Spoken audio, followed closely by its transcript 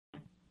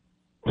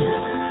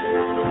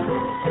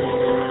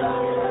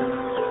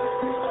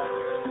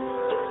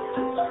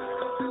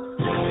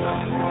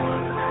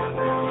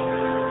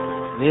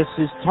This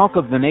is Talk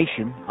of the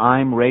Nation.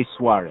 I'm Ray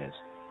Suarez.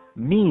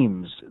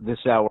 Memes this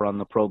hour on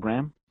the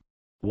program.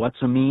 What's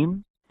a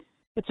meme?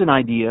 It's an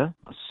idea,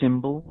 a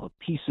symbol, a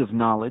piece of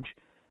knowledge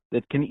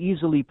that can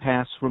easily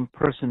pass from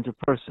person to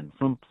person,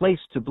 from place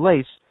to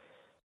place,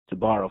 to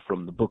borrow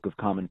from the Book of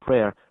Common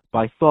Prayer,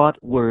 by thought,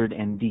 word,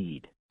 and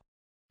deed.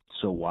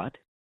 So what?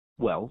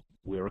 Well,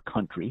 we're a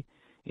country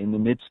in the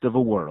midst of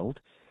a world,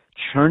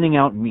 churning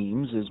out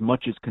memes as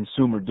much as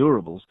consumer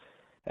durables,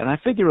 and I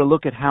figure a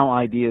look at how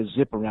ideas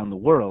zip around the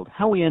world,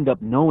 how we end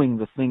up knowing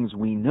the things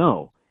we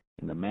know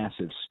in the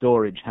massive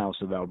storage house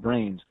of our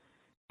brains,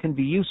 can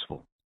be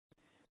useful.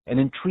 An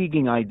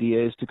intriguing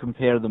idea is to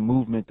compare the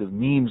movement of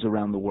memes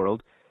around the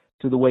world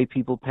to the way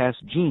people pass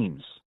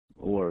genes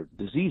or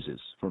diseases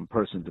from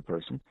person to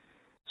person,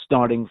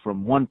 starting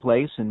from one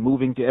place and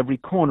moving to every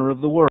corner of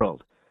the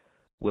world.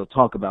 We'll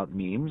talk about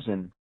memes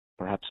and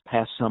perhaps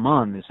pass some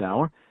on this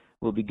hour.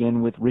 We'll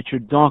begin with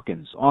Richard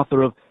Dawkins,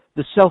 author of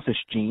The Selfish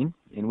Gene,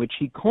 in which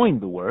he coined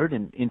the word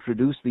and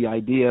introduced the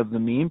idea of the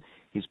meme.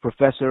 He's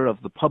professor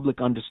of the Public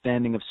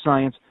Understanding of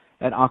Science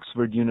at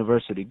Oxford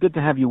University. Good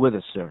to have you with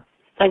us, sir.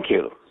 Thank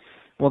you.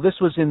 Well, this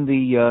was in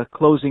the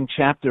closing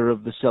chapter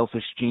of The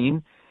Selfish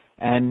Gene,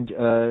 and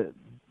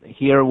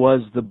here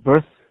was the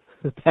birth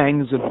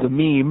pangs of the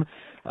meme.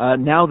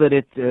 Now that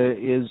it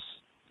is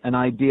an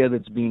idea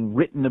that's being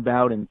written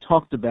about and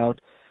talked about,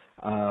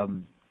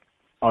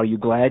 are you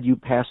glad you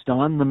passed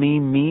on the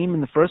meme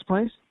in the first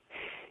place?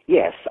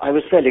 Yes, I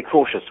was fairly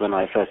cautious when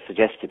I first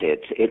suggested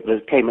it.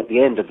 It came at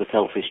the end of The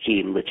Selfish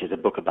Gene, which is a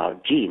book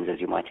about genes, as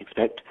you might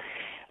expect,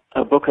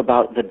 a book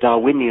about the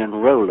Darwinian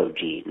role of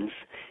genes.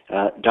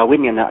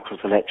 Darwinian natural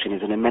selection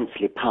is an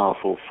immensely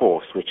powerful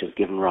force which has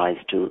given rise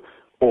to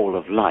all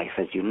of life,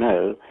 as you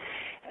know,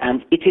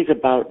 and it is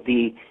about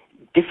the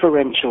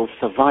differential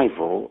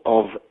survival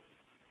of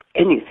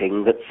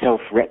anything that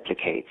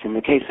self-replicates. In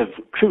the case of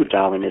true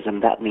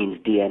Darwinism, that means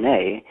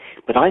DNA,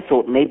 but I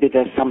thought maybe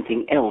there's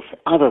something else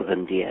other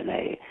than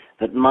DNA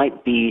that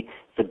might be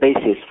the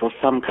basis for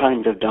some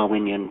kind of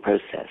Darwinian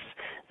process.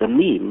 The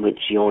meme, which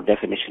your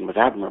definition was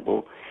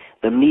admirable,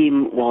 the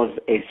meme was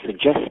a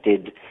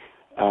suggested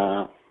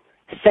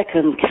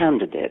second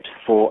candidate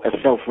for a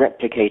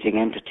self-replicating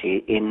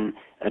entity in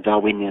a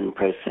Darwinian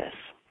process.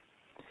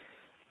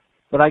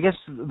 But I guess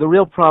the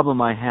real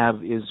problem I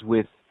have is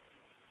with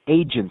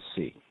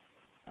agency.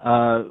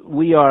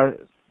 We are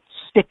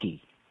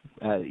sticky,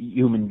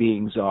 human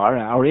beings are.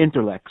 Our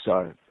intellects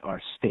are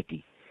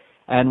sticky.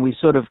 And we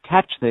sort of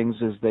catch things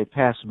as they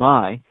pass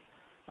by.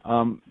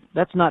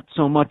 That's not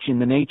so much in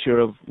the nature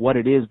of what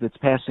it is that's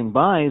passing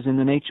by as in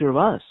the nature of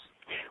us.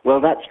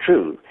 Well, that's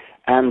true.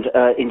 And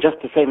in just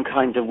the same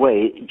kind of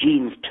way,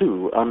 genes,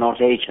 too, are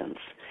not agents.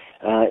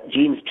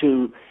 Genes,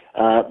 too,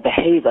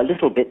 behave a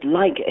little bit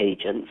like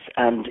agents,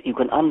 and you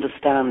can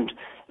understand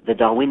the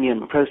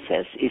Darwinian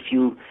process if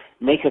you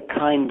make a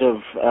kind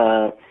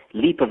of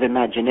leap of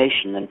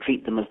imagination and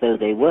treat them as though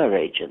they were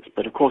agents.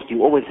 But, of course,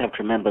 you always have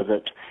to remember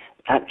that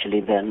actually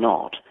they're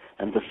not,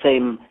 and the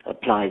same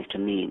applies to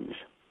memes.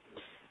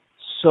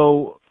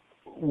 So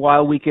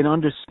while we can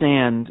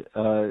understand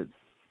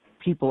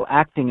people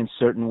acting in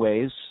certain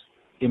ways,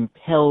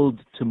 impelled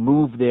to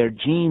move their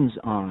genes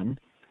on,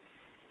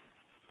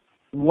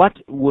 what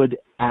would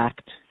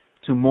act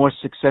to more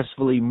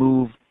successfully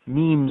move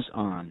memes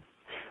on?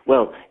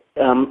 Well,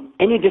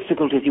 any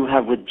difficulties you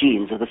have with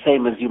genes are the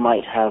same as you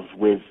might have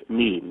with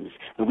memes.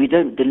 We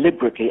don't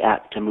deliberately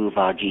act to move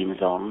our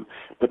genes on,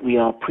 but we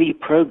are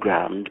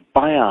pre-programmed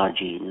by our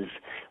genes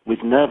with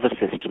nervous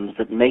systems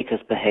that make us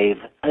behave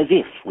as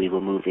if we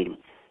were moving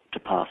to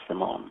pass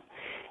them on.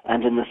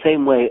 And in the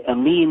same way, a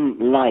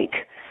meme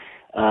like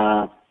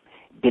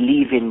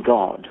believe in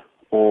God,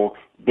 or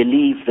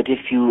believe that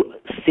if you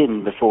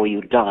sin before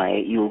you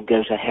die, you'll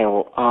go to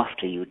hell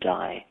after you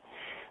die.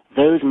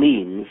 Those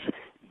memes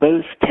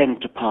both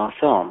tend to pass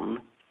on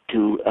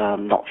to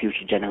not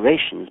future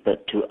generations,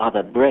 but to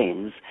other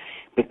brains,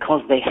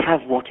 because they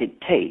have what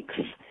it takes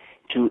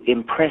to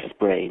impress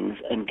brains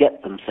and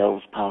get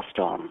themselves passed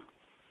on.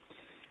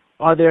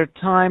 Are there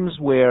times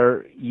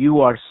where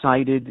you are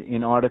cited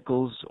in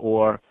articles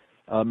or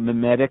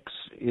memetics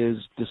is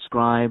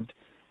described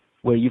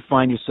where you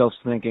find yourself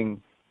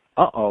thinking,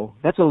 uh-oh,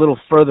 that's a little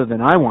further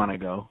than I want to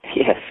go?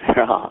 Yes,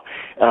 there are.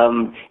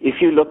 If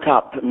you look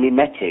up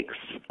memetics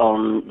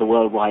on the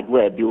World Wide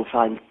Web, you'll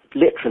find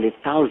literally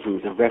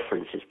thousands of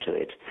references to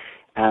it.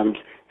 And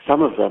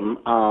some of them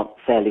are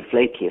fairly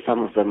flaky. Some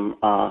of them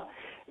are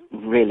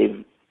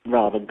really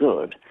rather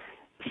good.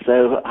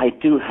 So I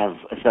do have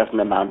a certain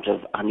amount of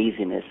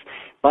uneasiness.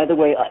 By the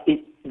way,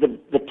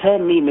 the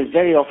term meme is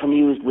very often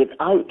used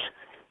without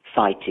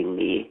citing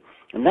me,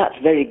 and that's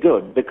very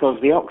good because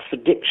the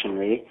Oxford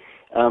Dictionary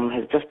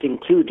has just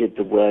included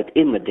the word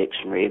in the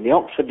dictionary. And the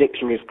Oxford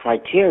Dictionary's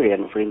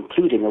criterion for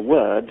including a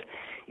word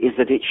is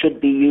that it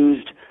should be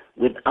used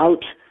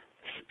without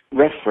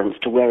reference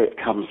to where it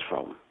comes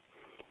from.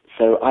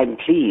 So I'm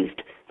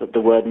pleased that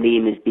the word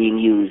meme is being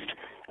used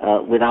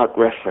without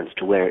reference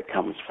to where it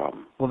comes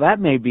from. Well, that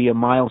may be a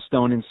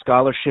milestone in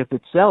scholarship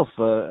itself,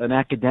 an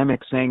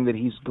academic saying that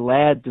he's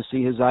glad to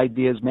see his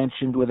ideas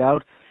mentioned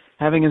without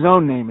having his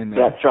own name in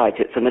there. That's right.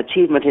 It's an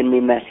achievement in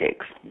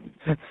memetics.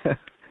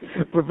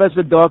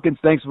 Professor Dawkins,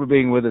 thanks for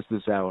being with us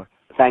this hour.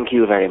 Thank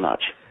you very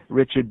much.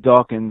 Richard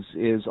Dawkins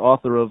is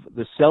author of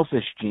The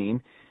Selfish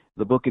Gene,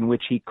 the book in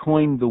which he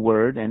coined the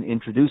word and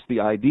introduced the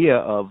idea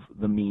of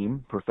the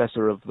meme,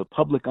 professor of the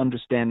Public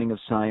Understanding of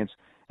Science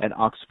at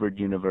Oxford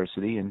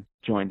University, and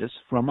joined us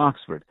from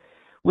Oxford.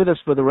 With us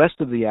for the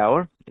rest of the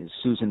hour is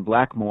Susan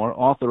Blackmore,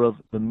 author of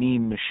The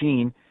Meme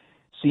Machine,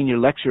 senior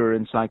lecturer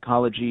in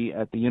psychology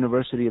at the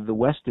University of the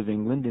West of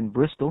England in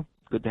Bristol.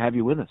 Good to have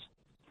you with us.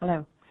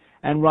 Hello.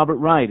 And Robert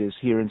Wright is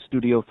here in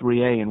Studio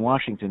 3A in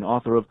Washington,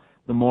 author of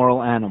The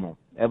Moral Animal,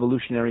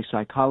 Evolutionary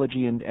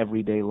Psychology and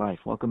Everyday Life.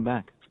 Welcome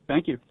back.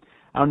 Thank you.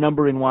 Our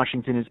number in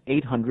Washington is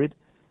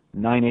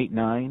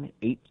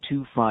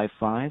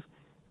 800-989-8255.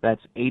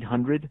 That's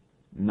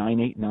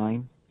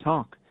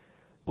 800-989-TALK.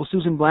 Well,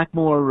 Susan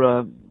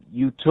Blackmore,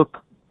 you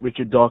took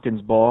Richard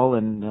Dawkins' ball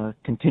and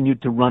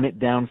continued to run it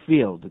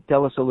downfield.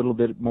 Tell us a little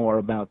bit more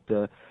about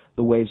the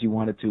ways you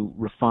wanted to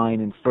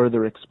refine and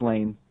further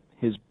explain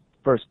his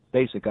first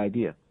basic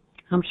idea.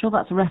 I'm sure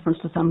that's a reference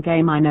to some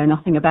game I know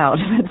nothing about,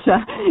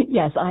 but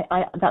yes,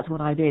 that's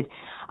what I did.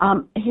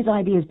 His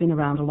idea has been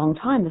around a long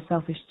time. The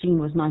Selfish Gene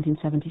was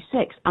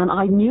 1976, and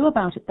I knew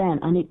about it then,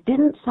 and it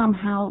didn't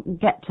somehow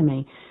get to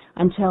me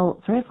until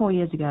 3 or 4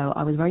 years ago.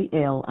 I was very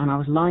ill, and I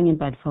was lying in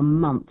bed for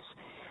months,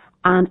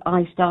 and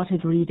I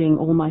started reading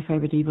all my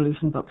favorite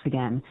evolution books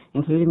again,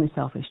 including The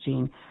Selfish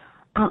Gene,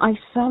 and I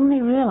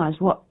suddenly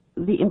realized what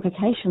the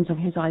implications of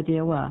his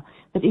idea were,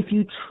 that if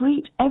you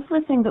treat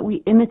everything that we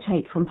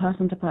imitate from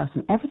person to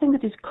person, everything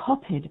that is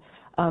copied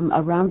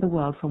around the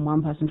world from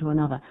one person to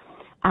another,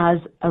 as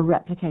a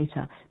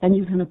replicator, then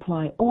you can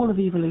apply all of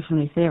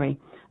evolutionary theory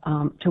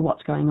to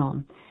what's going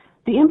on.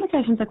 The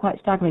implications are quite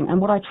staggering,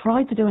 and what I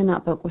tried to do in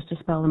that book was to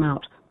spell them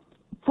out.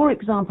 For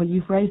example,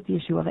 you've raised the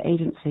issue of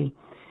agency.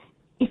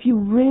 If you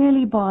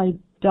really buy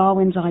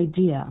Darwin's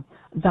idea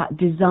that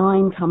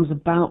design comes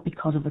about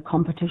because of the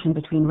competition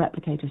between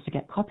replicators to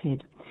get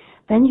copied,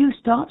 then you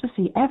start to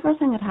see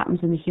everything that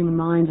happens in the human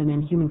mind and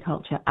in human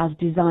culture as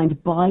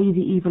designed by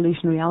the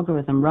evolutionary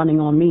algorithm running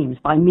on memes,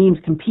 by memes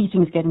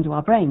competing to get into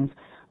our brains,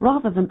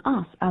 rather than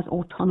us as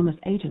autonomous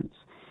agents.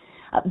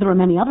 There are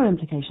many other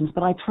implications,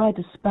 but I tried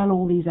to spell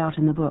all these out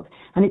in the book,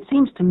 and it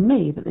seems to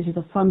me that this is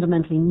a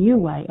fundamentally new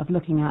way of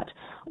looking at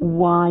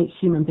why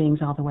human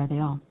beings are the way they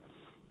are.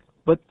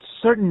 But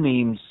certain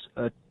memes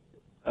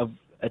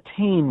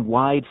attain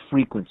wide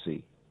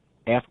frequency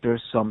after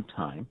some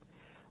time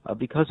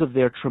because of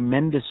their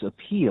tremendous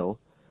appeal,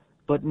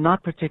 but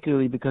not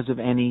particularly because of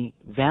any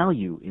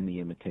value in the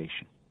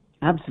imitation.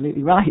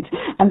 Absolutely right.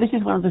 And this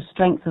is one of the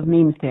strengths of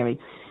meme theory.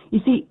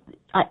 You see,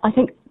 I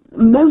think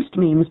most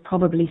memes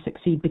probably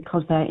succeed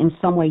because they're in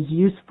some way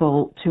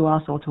useful to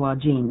us or to our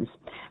genes.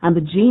 And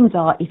the genes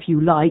are, if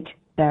you like,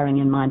 bearing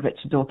in mind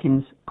Richard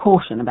Dawkins'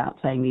 caution about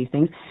saying these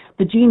things,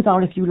 the genes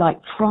are, if you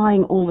like,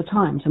 trying all the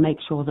time to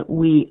make sure that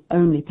we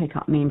only pick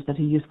up memes that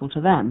are useful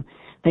to them,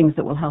 things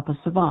that will help us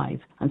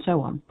survive, and so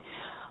on.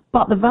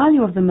 But the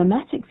value of the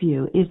memetic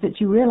view is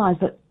that you realize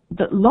that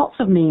lots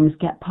of memes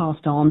get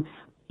passed on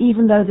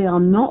even though they are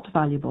not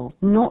valuable,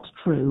 not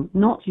true,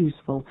 not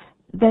useful.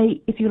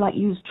 They, if you like,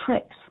 use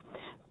tricks.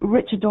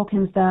 Richard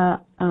Dawkins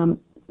there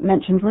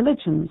mentioned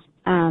religions,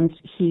 and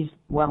he's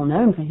well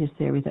known for his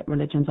theory that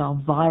religions are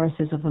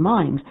viruses of the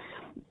mind.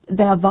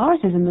 They are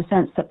viruses in the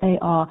sense that they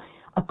are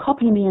a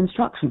copy me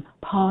instruction,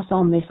 pass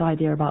on this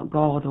idea about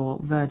God or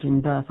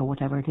virgin birth or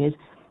whatever it is,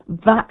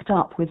 backed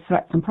up with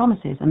threats and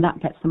promises, and that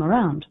gets them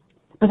around.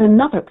 But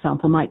another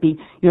example might be,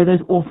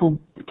 those awful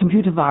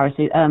computer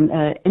viruses,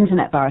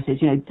 internet viruses,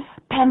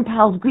 pen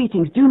pals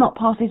greetings, do not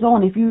pass this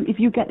on. If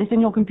you get this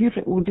in your computer,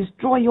 it will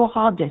destroy your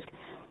hard disk.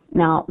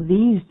 Now,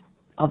 these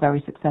are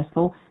very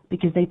successful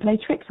because they play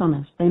tricks on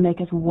us. They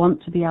make us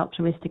want to be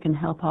altruistic and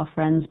help our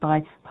friends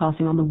by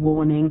passing on the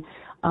warning,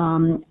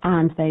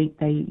 and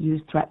they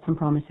use threats and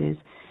promises.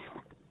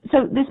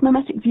 So this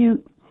memetic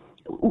view,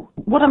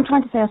 what I'm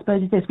trying to say, I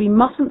suppose, is this. We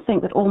mustn't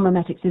think that all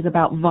memetics is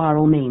about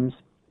viral memes.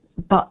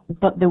 But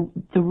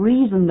the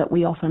reason that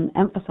we often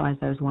emphasize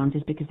those ones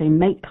is because they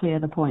make clear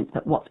the point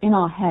that what's in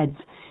our heads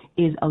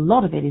is a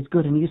lot of it is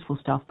good and useful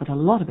stuff, but a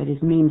lot of it is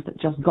memes that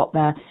just got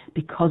there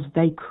because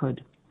they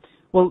could.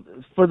 Well,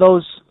 for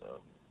those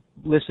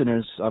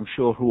listeners, I'm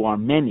sure, who are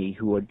many,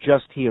 who are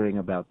just hearing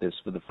about this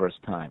for the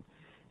first time,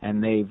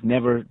 and they've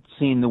never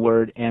seen the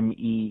word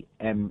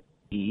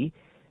M-E-M-E,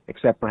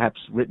 except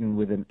perhaps written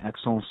with an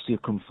accent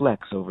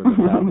circumflex over the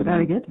top.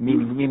 Very good.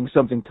 Meaning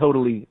something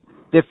totally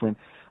different.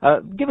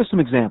 Give us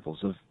some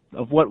examples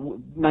of what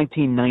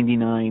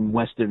 1999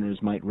 Westerners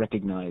might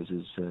recognize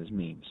as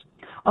memes.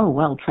 Oh,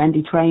 well,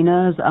 trendy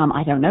trainers.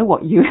 I don't know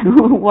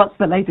what's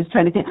the latest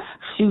trendy thing.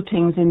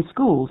 Shootings in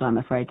schools, I'm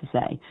afraid to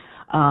say.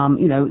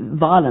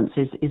 Violence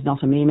is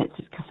not a meme. It's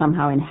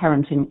somehow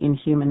inherent in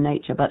human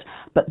nature,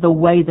 but the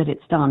way that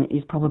it's done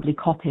is probably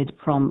copied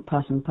from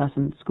person to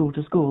person, school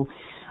to school.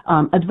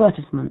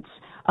 Advertisements,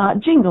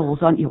 jingles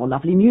on your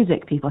lovely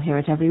music. People hear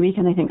it every week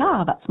and they think,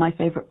 that's my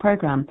favorite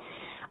program.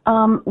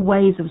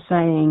 Ways of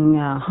saying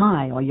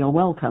hi or you're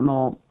welcome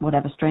or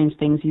whatever strange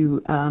things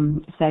you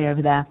say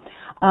over there.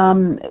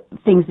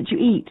 Things that you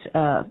eat,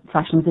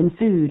 fashions in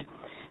food.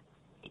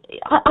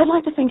 I'd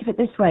like to think of it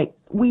this way.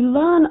 We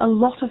learn a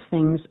lot of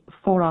things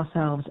for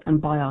ourselves and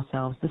by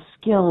ourselves. The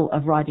skill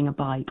of riding a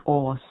bike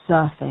or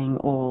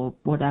surfing or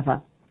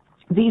whatever.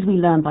 These we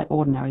learn by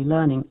ordinary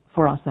learning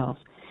for ourselves.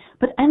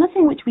 But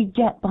anything which we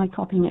get by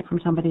copying it from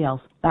somebody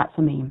else, that's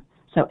a meme.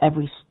 So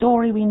every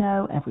story we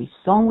know, every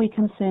song we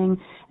can sing,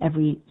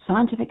 every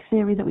scientific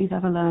theory that we've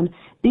ever learned,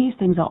 these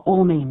things are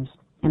all memes.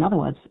 In other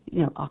words,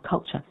 our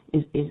culture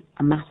is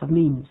a mass of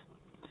memes.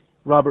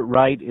 Robert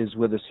Wright is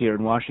with us here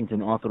in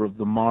Washington, author of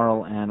The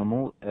Moral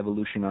Animal,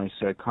 Evolutionary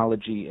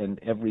Psychology and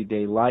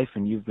Everyday Life,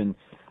 and you've been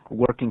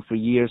working for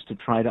years to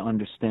try to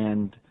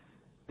understand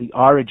the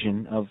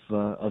origin of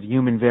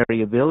human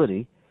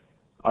variability.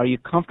 Are you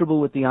comfortable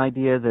with the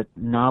idea that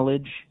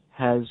knowledge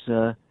has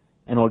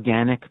an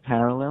organic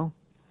parallel?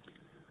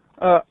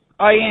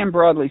 I am,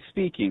 broadly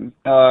speaking.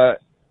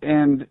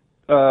 And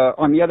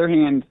on the other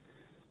hand,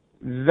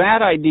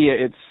 that idea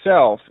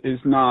itself is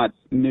not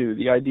new.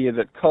 The idea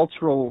that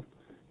cultural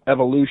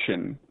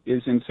evolution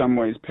is in some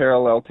ways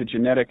parallel to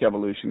genetic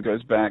evolution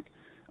goes back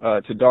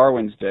to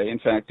Darwin's day. In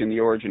fact, in The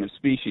Origin of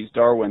Species,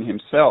 Darwin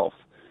himself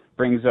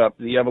brings up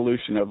the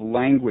evolution of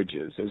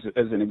languages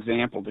as an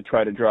example to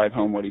try to drive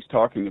home what he's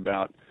talking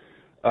about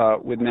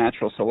with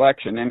natural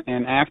selection.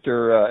 And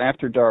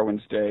after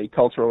Darwin's day,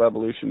 cultural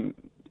evolutionism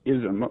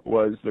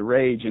was the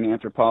rage in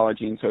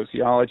anthropology and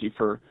sociology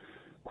for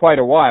quite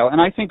a while.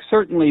 And I think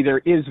certainly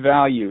there is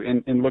value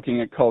in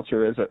looking at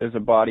culture as a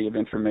body of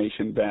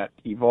information that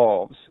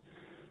evolves.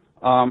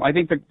 I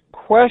think the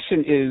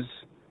question is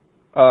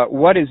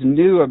what is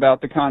new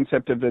about the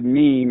concept of the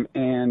meme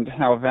and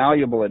how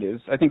valuable it is.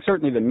 I think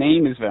certainly the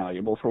name is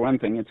valuable. For one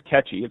thing, it's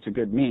catchy. It's a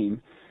good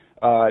meme.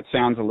 It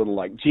sounds a little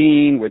like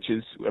Gene, which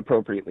is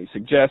appropriately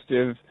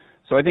suggestive.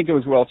 So I think it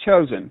was well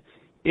chosen.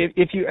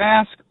 If you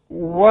ask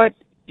what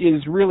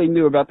is really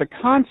new about the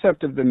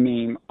concept of the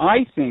meme,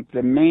 I think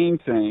the main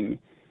thing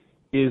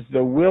is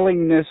the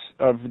willingness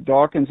of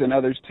Dawkins and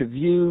others to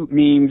view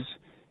memes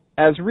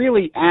as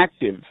really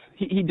active.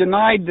 He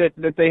denied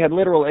that they had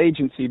literal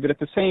agency, but at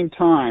the same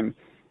time,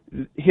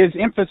 his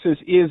emphasis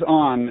is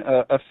on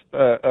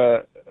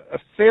a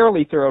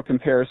fairly thorough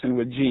comparison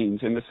with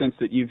genes in the sense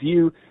that you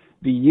view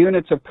the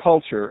units of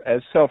culture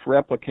as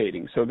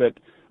self-replicating, so that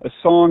a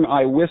song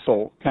I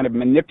whistle kind of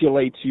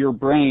manipulates your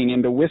brain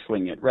into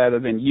whistling it rather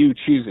than you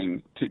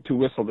choosing to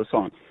whistle the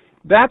song.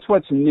 That's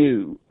what's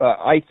new,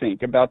 I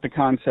think, about the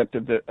concept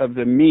of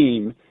the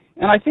meme.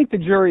 And I think the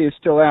jury is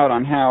still out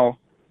on how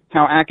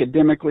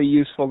academically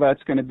useful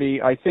that's going to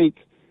be. I think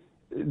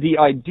the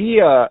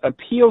idea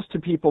appeals to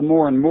people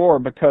more and more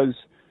because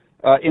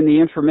in the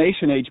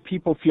information age,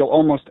 people feel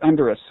almost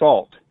under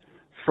assault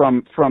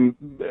from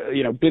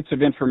bits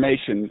of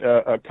information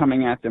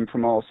coming at them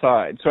from all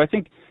sides. So I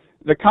think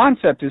the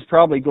concept is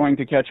probably going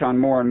to catch on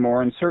more and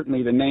more, and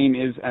certainly the name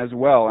is as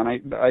well.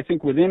 And I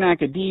think within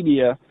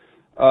academia,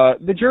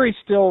 the jury's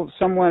still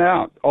somewhat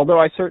out, although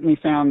I certainly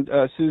found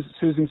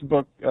Susan's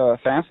book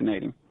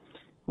fascinating.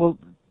 Well,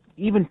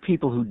 even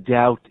people who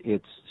doubt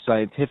its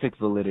scientific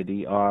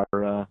validity are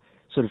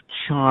sort of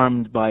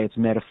charmed by its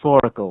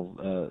metaphorical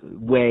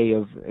way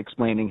of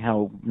explaining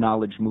how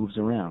knowledge moves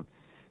around.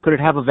 Could it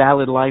have a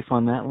valid life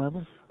on that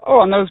level?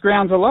 Oh, on those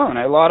grounds alone.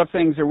 A lot of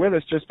things are with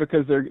us just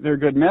because they're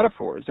good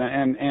metaphors.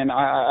 And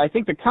I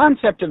think the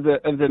concept of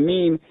the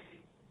meme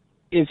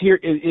is here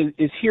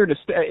to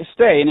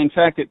stay. And in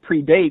fact, it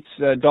predates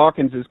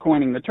Dawkins'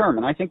 coining the term.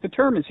 And I think the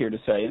term is here to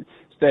stay.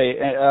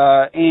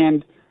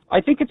 And I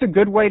think it's a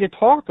good way to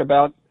talk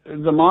about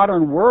the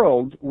modern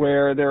world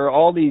where there are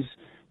all these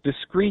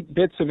discrete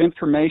bits of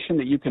information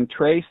that you can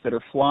trace that are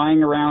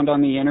flying around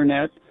on the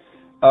internet.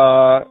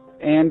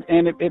 And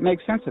it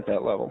makes sense at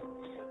that level.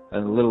 A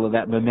little of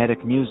that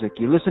memetic music.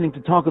 You're listening to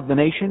Talk of the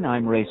Nation.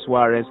 I'm Ray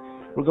Suarez.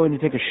 We're going to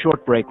take a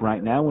short break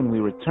right now. When we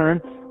return,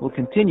 we'll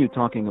continue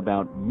talking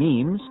about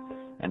memes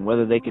and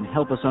whether they can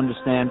help us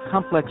understand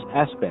complex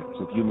aspects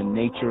of human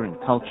nature and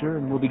culture.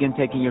 And we'll begin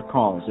taking your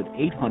calls at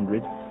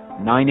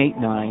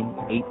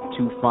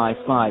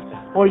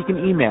 800-989-8255. Or you can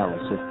email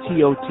us at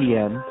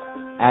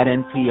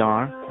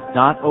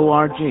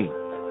totn@npr.org.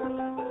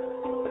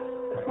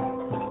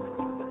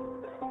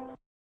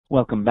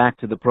 Welcome back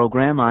to the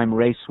program. I'm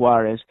Ray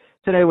Suarez.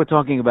 Today we're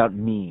talking about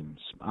memes,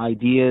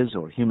 ideas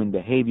or human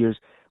behaviors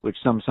which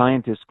some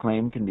scientists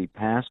claim can be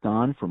passed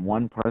on from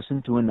one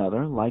person to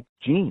another like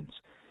genes.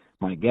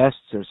 My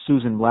guests are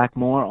Susan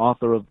Blackmore,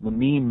 author of The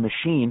Meme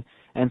Machine,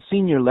 and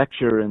senior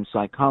lecturer in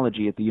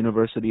psychology at the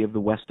University of the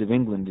West of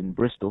England in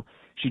Bristol.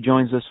 She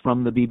joins us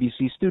from the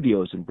BBC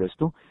studios in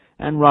Bristol.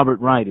 And Robert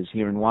Wright is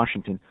here in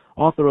Washington,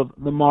 author of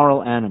The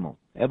Moral Animal,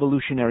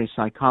 Evolutionary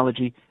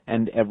Psychology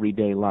and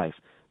Everyday Life.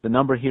 The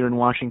number here in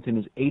Washington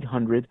is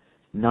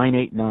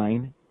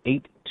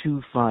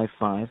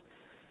 800-989-8255.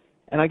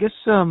 And I guess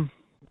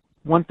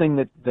one thing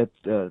that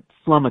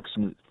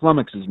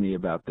flummoxes me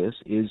about this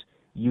is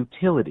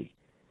utility.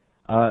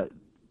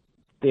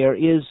 There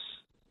is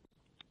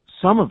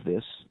some of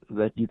this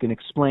that you can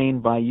explain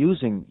by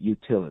using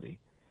utility.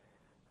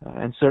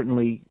 And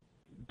certainly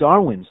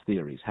Darwin's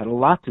theories had a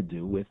lot to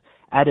do with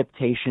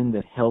adaptation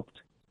that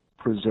helped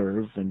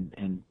preserve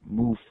and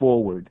move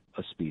forward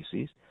a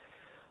species.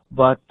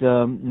 But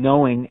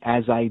knowing,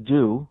 as I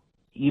do,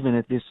 even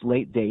at this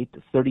late date,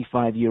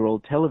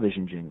 35-year-old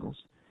television jingles,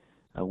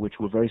 which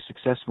were very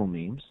successful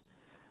memes,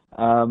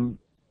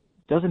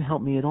 doesn't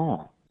help me at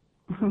all.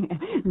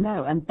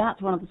 No, and that's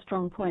one of the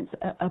strong points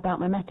about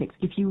memetics.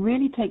 If you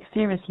really take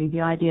seriously the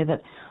idea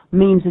that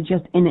memes are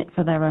just in it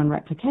for their own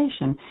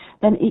replication,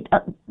 then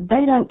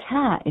they don't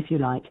care, if you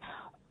like,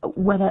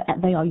 whether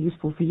they are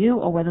useful for you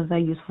or whether they're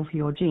useful for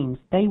your genes.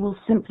 They will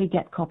simply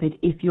get copied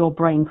if your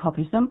brain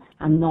copies them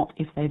and not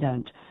if they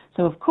don't.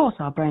 So, of course,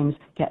 our brains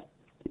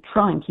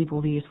try and keep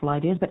all the useful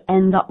ideas, but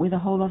end up with a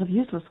whole lot of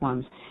useless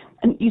ones.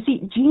 And you see,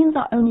 genes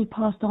are only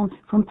passed on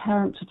from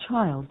parent to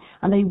child,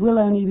 and they will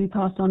only be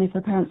passed on if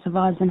the parent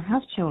survives and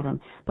has children.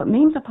 But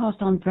memes are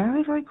passed on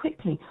very, very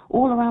quickly,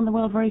 all around the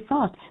world very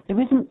fast. There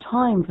isn't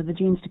time for the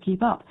genes to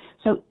keep up.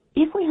 So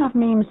if we have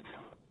memes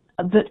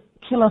that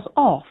kill us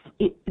off,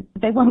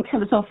 they won't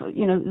kill us off,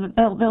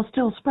 they'll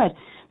still spread.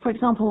 For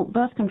example,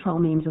 birth control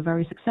memes are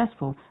very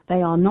successful.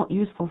 They are not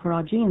useful for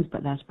our genes,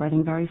 but they're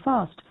spreading very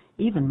fast.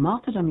 Even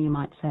martyrdom, you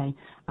might say,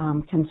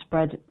 can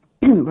spread.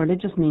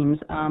 Religious memes,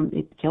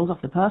 it kills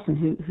off the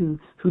person who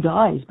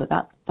dies, but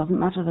that doesn't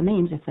matter to the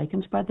memes. If they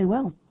can spread, they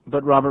will.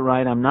 But Robert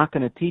Wright, I'm not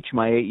going to teach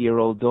my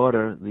 8-year-old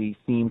daughter the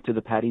theme to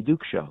the Patty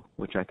Duke Show,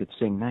 which I could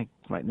sing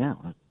right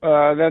now.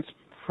 That's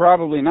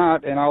probably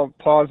not, and I'll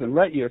pause and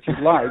let you if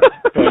you'd like. But,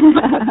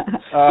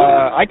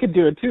 I could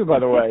do it too, by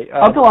the way.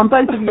 Go on,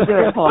 both of you do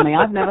it for me.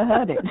 I've never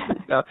heard it.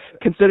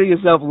 Consider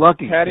yourself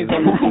lucky. Patty's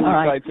on the same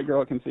sites a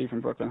girl can see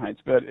from Brooklyn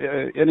Heights. But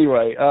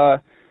anyway, I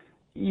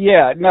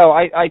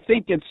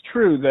think it's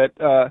true that,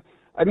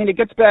 it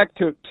gets back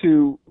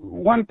to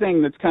one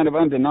thing that's kind of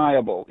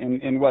undeniable in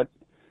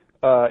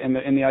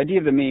the idea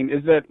of the meme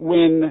is that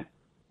when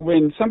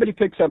somebody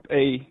picks up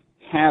a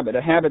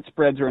habit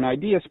spreads or an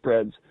idea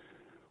spreads,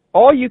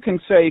 all you can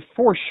say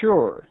for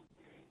sure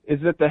is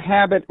that the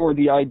habit or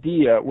the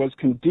idea was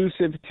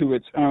conducive to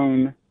its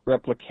own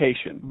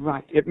replication.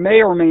 Right. It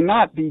may or may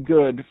not be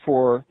good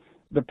for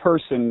the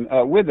person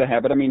with the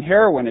habit.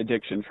 Heroin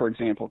addiction, for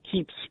example,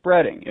 keeps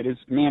spreading. It is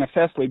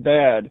manifestly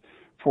bad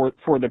for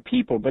the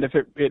people, but if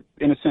it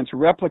in a sense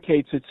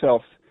replicates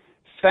itself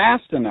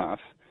fast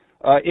enough,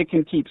 it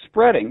can keep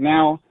spreading.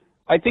 Now,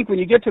 I think when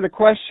you get to the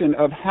question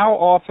of how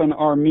often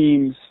are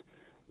memes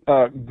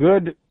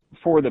good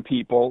for the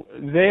people,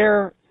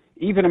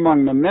 even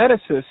among the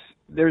memeticists,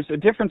 there's a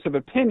difference of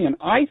opinion,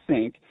 I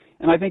think,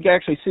 and I think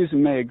actually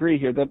Susan may agree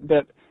here,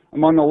 that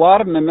among a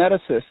lot of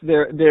memeticists,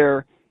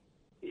 there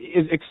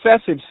is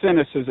excessive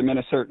cynicism in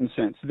a certain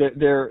sense.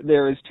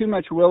 There is too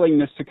much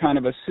willingness to kind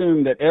of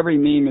assume that every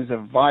meme is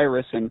a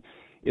virus and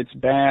it's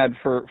bad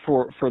for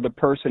the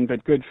person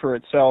but good for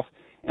itself.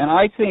 And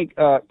I think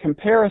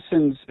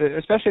comparisons,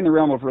 especially in the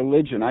realm of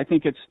religion, I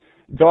think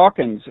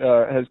Dawkins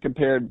has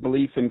compared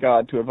belief in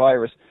God to a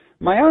virus.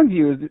 My own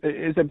view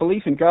is that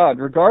belief in God,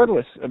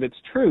 regardless of its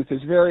truth,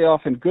 is very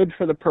often good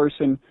for the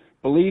person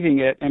believing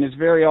it and is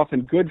very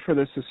often good for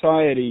the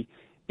society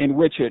in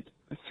which it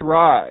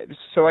thrives.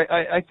 So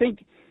I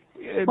think...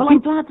 Well, I'm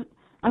glad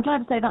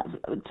to say that,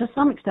 to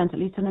some extent, at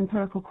least an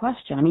empirical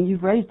question.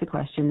 You've raised the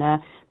question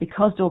there.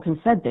 Because Dawkins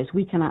said this,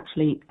 we can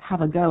actually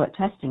have a go at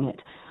testing it.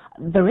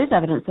 There is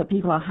evidence that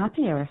people are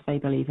happier if they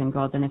believe in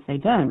God than if they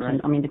don't. Right.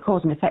 And the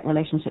cause and effect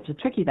relationships are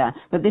tricky there,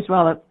 but this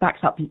rather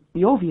backs up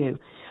your view.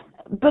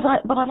 But I'd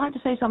like to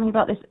say something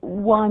about this,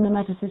 why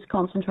memeticists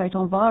concentrate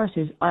on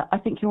viruses. I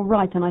think you're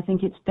right, and I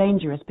think it's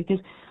dangerous, because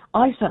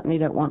I certainly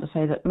don't want to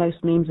say that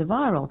most memes are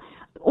viral.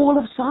 All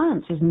of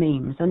science is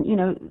memes, and,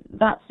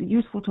 that's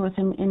useful to us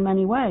in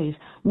many ways.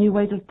 New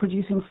ways of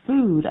producing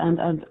food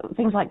and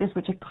things like this,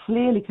 which are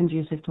clearly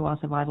conducive to our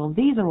survival.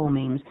 These are all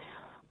memes.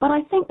 But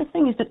I think the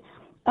thing is that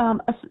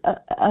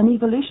an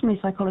evolutionary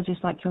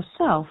psychologist like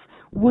yourself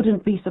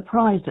wouldn't be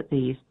surprised at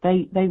these.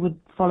 They would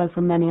follow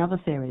from many other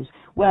theories.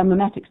 Where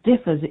memetics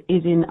differs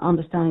is in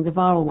understanding the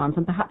viral ones,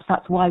 and perhaps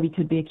that's why we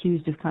could be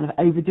accused of kind of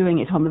overdoing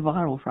it on the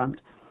viral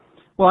front.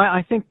 Well,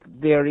 I think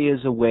there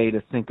is a way to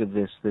think of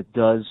this that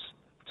does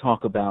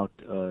talk about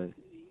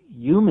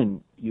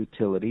human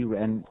utility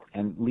and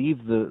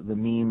leave the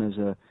meme as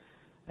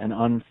an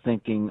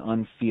unthinking,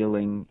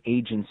 unfeeling,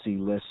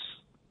 agency-less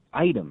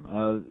item.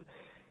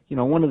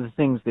 One of the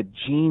things that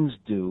genes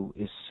do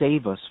is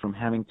save us from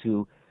having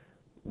to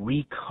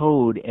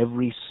recode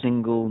every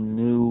single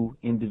new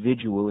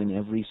individual in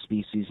every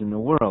species in the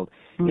world.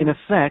 In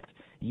effect,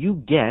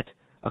 you get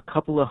a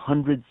couple of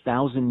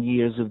 100,000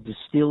 years of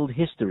distilled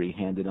history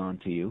handed on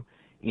to you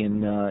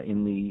in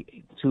the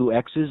two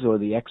X's or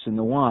the X and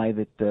the Y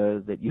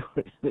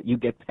that you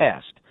get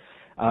passed.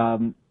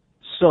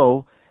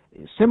 So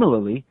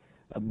similarly,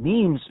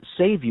 memes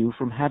save you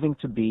from having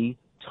to be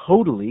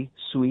totally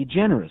sui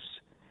generis.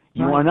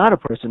 You are not a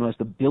person who has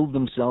to build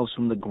themselves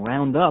from the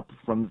ground up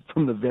from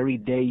the very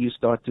day you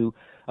start to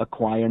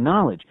acquire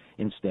knowledge.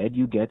 Instead,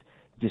 you get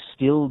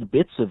distilled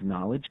bits of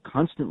knowledge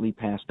constantly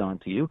passed on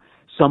to you.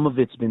 Some of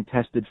it's been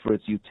tested for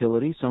its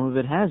utility, some of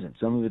it hasn't.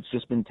 Some of it's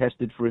just been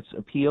tested for its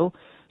appeal.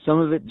 Some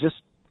of it just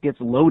gets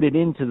loaded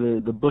into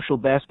the bushel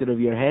basket of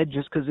your head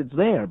just because it's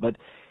there. But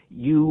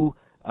you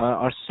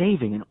are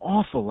saving an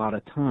awful lot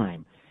of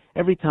time.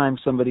 Every time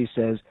somebody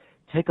says,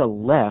 take a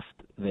left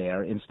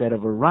there instead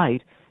of a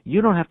right, you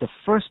don't have to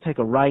first take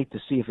a right to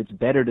see if it's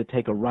better to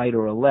take a right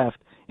or a left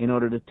in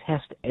order to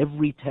test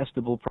every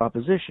testable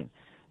proposition.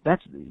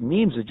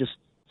 Memes are just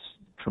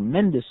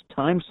tremendous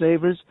time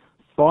savers,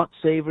 thought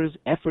savers,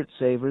 effort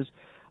savers.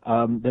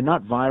 They're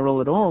not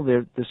viral at all.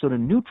 They're sort of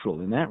neutral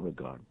in that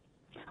regard.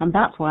 And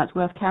that's why it's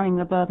worth carrying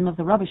the burden of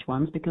the rubbish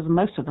ones, because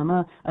most of them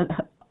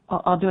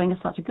are doing us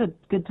such a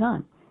good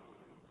time.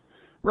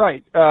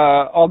 Right.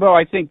 Although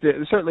I think that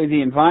certainly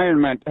the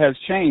environment has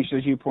changed,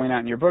 as you point out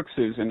in your book,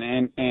 Susan,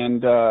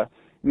 and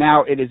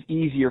now it is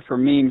easier for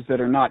memes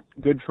that are not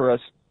good for us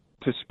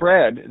to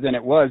spread than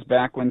it was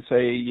back when,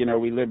 say,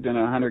 we lived in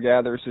a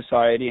hunter-gatherer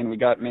society and we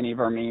got many of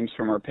our memes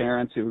from our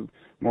parents who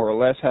more or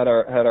less had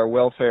our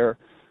welfare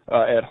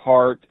at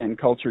heart, and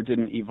culture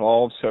didn't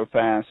evolve so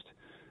fast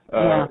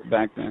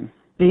back then.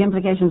 The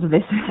implications of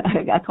this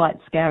are quite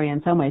scary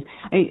in some ways.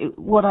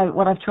 What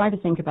I've tried to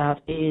think about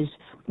is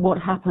what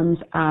happens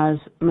as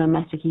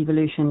memetic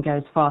evolution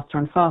goes faster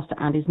and faster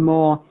and is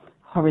more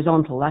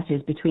horizontal, that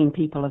is, between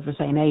people of the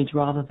same age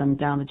rather than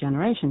down the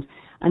generations.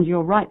 And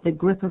you're right, the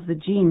grip of the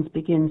genes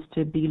begins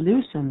to be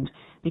loosened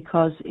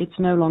because it's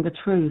no longer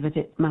true that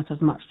it matters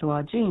much to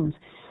our genes.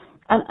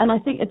 And I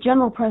think a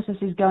general process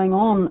is going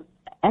on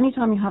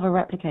anytime you have a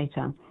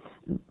replicator,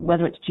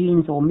 whether it's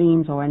genes or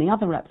memes or any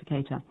other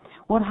replicator.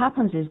 What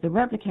happens is the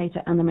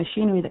replicator and the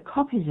machinery that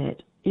copies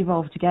it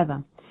evolve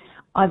together.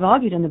 I've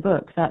argued in the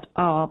book that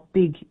our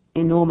big,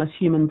 enormous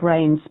human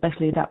brains,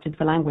 specially adapted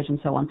for language and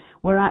so on,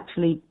 were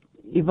actually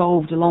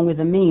evolved along with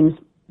the memes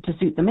to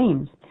suit the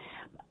memes.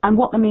 And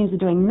what the memes are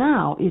doing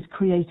now is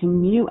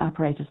creating new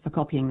apparatus for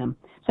copying them.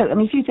 So, I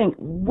mean, if you think,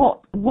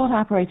 what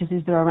apparatus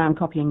is there around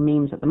copying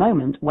memes at the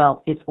moment?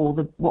 Well, it's all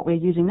what we're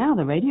using now,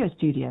 the radio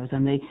studios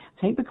and the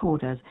tape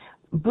recorders,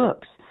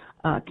 books,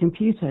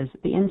 computers,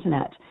 the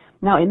internet.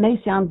 Now, it may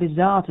sound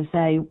bizarre to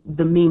say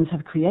the memes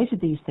have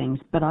created these things,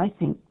 but I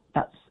think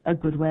that's a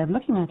good way of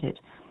looking at it.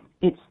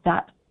 It's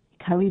that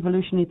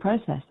co-evolutionary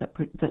process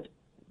that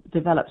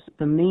develops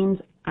the memes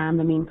and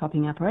the meme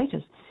copying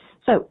apparatus.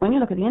 So when you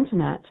look at the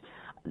internet,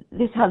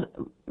 this has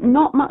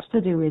not much to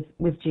do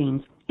with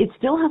genes. It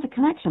still has a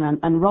connection,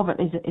 and Robert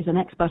is an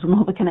expert on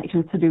all the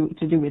connections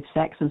to do with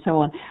sex and so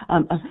on,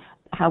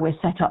 how we're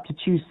set up to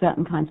choose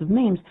certain kinds of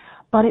memes,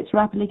 but it's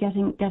rapidly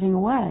getting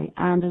away.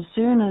 And as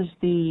soon as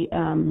the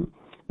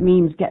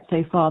memes get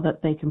so far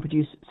that they can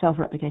produce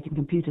self-replicating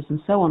computers and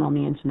so on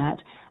the internet,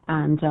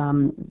 and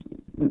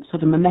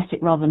sort of memetic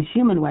rather than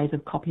human ways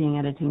of copying,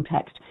 editing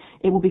text,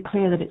 it will be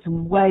clear that it's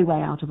way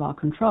out of our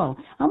control.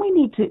 And we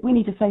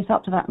need to face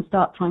up to that and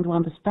start trying to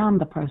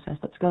understand the process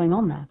that's going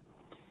on there.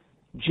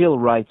 Jill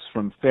writes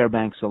from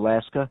Fairbanks,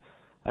 Alaska,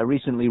 I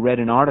recently read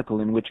an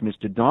article in which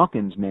Mr.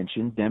 Dawkins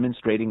mentioned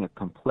demonstrating a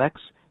complex,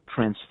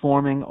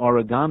 transforming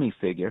origami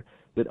figure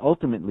that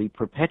ultimately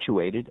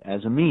perpetuated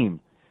as a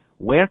meme.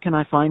 Where can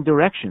I find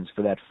directions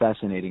for that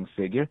fascinating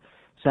figure?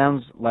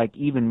 Sounds like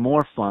even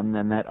more fun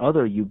than that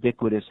other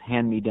ubiquitous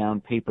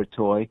hand-me-down paper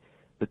toy,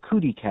 the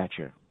cootie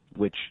catcher,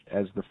 which,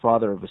 as the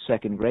father of a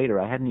second grader,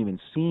 I hadn't even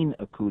seen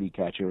a cootie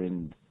catcher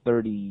in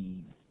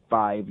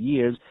 35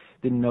 years,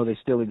 didn't know they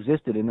still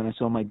existed, and then I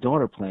saw my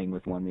daughter playing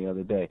with one the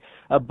other day.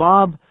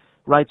 Bob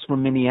writes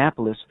from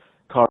Minneapolis,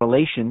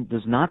 correlation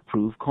does not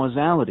prove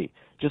causality.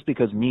 Just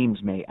because memes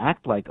may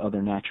act like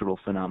other natural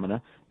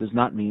phenomena does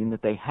not mean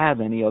that they have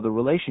any other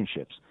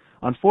relationships.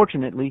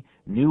 Unfortunately,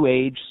 New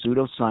Age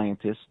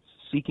pseudoscientists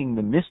seeking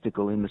the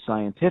mystical in the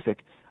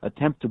scientific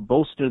attempt to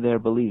bolster their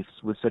beliefs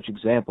with such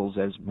examples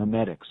as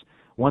memetics.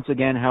 Once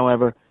again,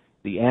 however,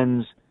 the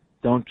ends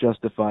don't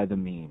justify the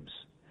memes.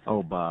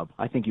 Oh, Bob,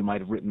 I think you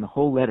might have written the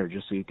whole letter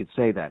just so you could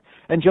say that.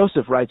 And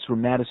Joseph writes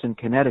from Madison,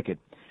 Connecticut.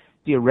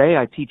 Dear Ray,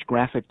 I teach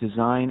graphic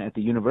design at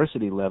the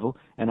university level,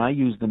 and I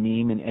use the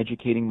meme in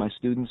educating my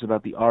students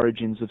about the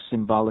origins of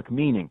symbolic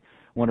meaning.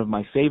 One of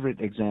my favorite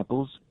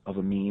examples of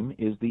a meme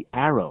is the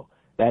arrow,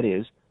 that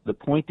is, the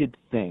pointed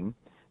thing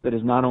that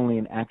is not only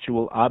an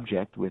actual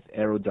object with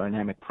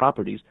aerodynamic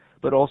properties,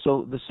 but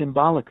also the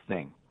symbolic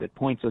thing that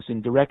points us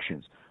in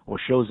directions or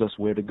shows us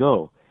where to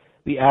go.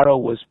 The arrow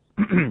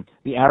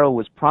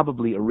was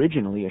probably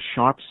originally a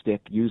sharp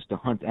stick used to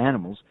hunt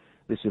animals.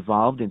 This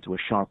evolved into a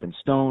sharpened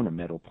stone, a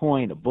metal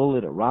point, a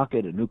bullet, a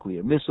rocket, a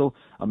nuclear missile,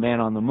 a man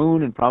on the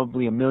moon, and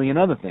probably a million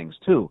other things,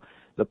 too.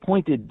 The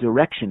pointed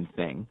direction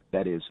thing,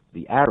 that is,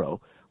 the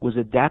arrow, was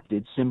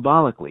adapted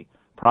symbolically,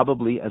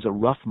 probably as a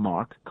rough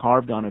mark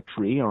carved on a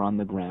tree or on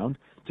the ground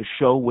to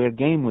show where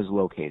game was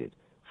located,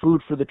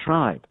 food for the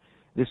tribe.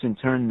 This in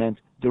turn meant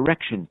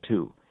direction,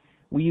 too.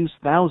 We use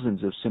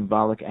thousands of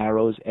symbolic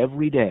arrows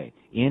every day.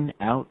 In,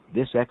 out,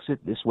 this exit,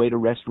 this way to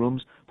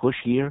restrooms, push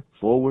here,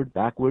 forward,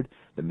 backward,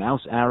 the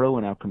mouse arrow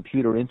in our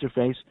computer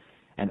interface,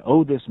 and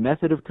owe this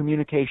method of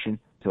communication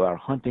to our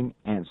hunting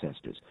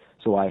ancestors.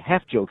 So I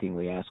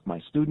half-jokingly ask my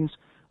students,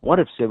 what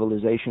if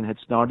civilization had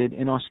started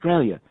in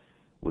Australia?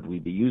 Would we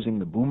be using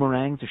the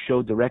boomerang to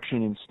show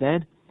direction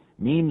instead?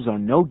 Memes are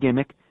no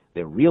gimmick.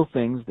 They're real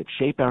things that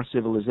shape our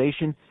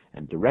civilization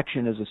and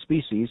direction as a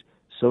species,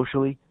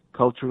 socially,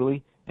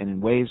 culturally, and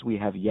in ways we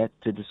have yet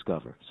to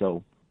discover.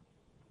 So,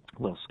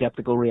 well,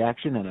 skeptical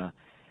reaction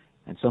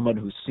and someone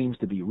who seems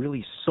to be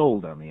really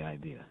sold on the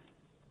idea.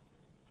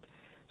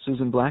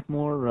 Susan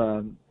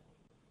Blackmore,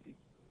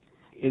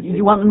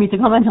 you want me to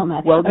comment on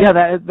that? Well,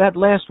 yeah, that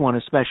last one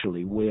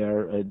especially,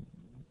 where...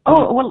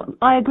 well,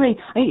 I agree.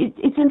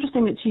 It's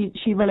interesting that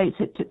she relates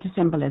it to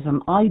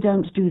symbolism. I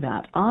don't do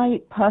that.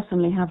 I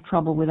personally have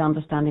trouble with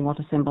understanding what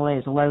a symbol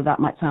is, although that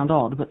might sound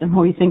odd, but the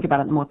more you think about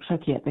it, the more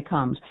tricky it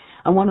becomes.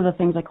 And one of the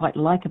things I quite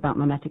like about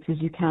memetics is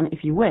you can,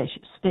 if you wish,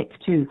 stick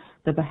to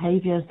the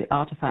behaviors, the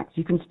artifacts.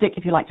 You can stick,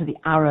 if you like, to the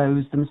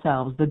arrows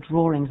themselves, the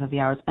drawings of the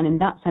arrows. And in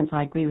that sense,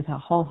 I agree with her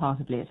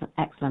wholeheartedly. It's an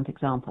excellent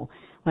example.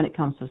 When it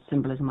comes to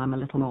symbolism, I'm a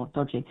little more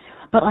dodgy.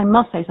 But I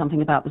must say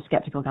something about the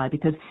skeptical guy,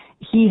 because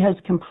he has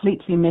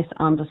completely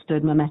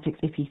misunderstood memetics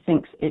if he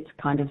thinks it's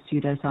kind of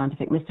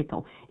pseudo-scientific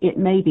mystical. It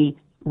may be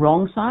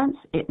wrong science,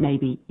 it may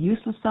be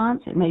useless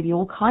science, it may be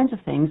all kinds of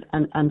things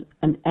and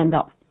end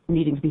up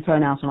needing to be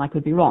thrown out, and I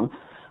could be wrong.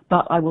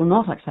 But I will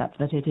not accept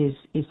that it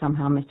is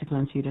somehow mystical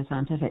and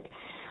pseudo-scientific.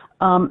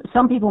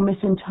 Some people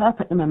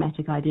misinterpret the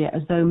memetic idea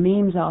as though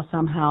memes are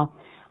somehow,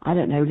 I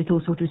don't know,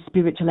 little sort of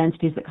spiritual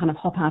entities that kind of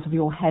hop out of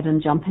your head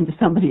and jump into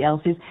somebody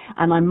else's,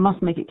 and I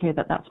must make it clear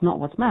that that's not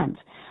what's meant.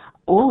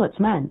 All that's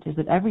meant is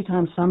that every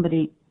time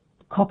somebody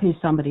copies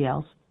somebody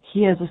else,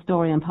 hears a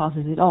story and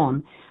passes it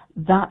on,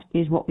 that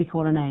is what we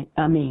call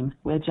a meme.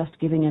 We're just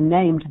giving a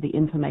name to the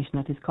information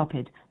that is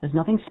copied. There's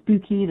nothing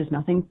spooky, there's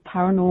nothing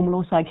paranormal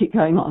or psychic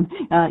going on.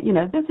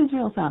 This is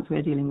real science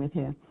we're dealing with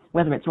here.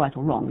 Whether it's right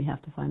or wrong, we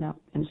have to find out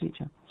in the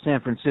future.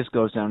 San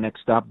Francisco is our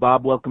next stop.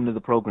 Bob, welcome to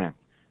the program.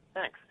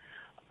 Thanks.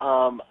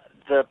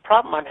 The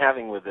problem I'm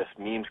having with this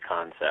memes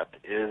concept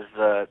is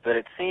that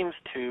it seems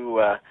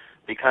to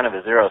be kind of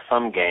a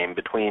zero-sum game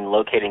between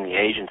locating the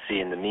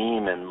agency in the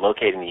meme and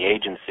locating the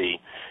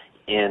agency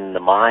in the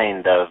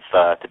mind of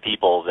the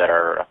people that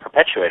are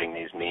perpetuating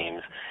these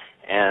memes.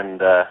 And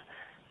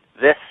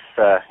this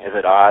is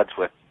at odds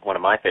with one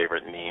of my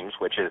favorite memes,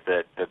 which is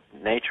that the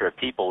nature of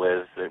people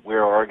is that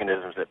we're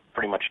organisms that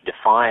pretty much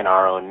define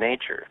our own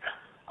nature.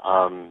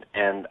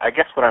 And I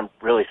guess what I'm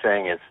really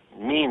saying is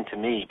meme to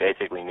me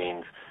basically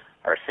means,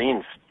 or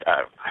seems,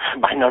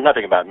 I know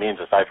nothing about memes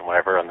aside from what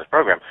I've heard on this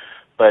program,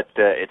 but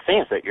it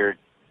seems that you're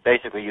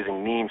basically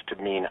using memes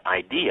to mean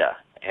idea.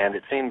 And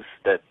it seems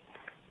that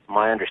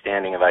my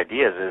understanding of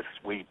ideas is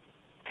we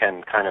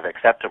can kind of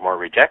accept them or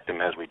reject them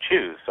as we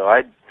choose. So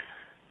I'd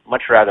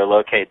much rather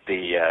locate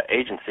the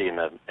agency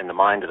in the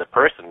mind of the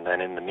person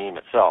than in the meme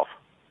itself.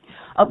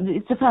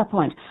 It's a fair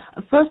point.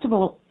 First of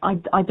all,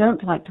 I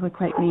don't like to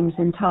equate memes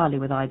entirely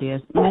with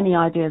ideas. Many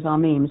ideas are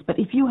memes, but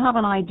if you have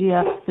an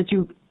idea that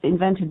you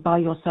invented by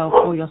yourself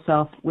for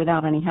yourself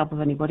without any help of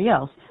anybody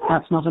else,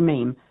 that's not a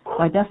meme.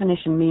 By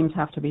definition, memes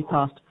have to be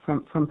passed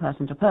from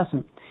person to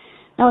person.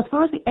 Now, as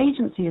far as the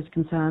agency is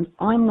concerned,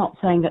 I'm not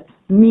saying that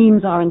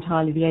memes are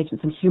entirely the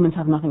agents and humans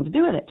have nothing to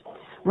do with it.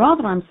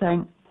 Rather, I'm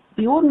saying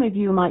the ordinary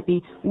view might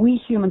be we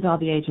humans are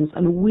the agents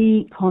and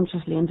we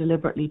consciously and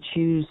deliberately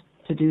choose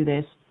to do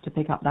this, to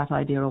pick up that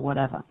idea or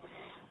whatever.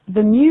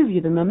 The new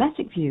view, the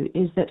memetic view,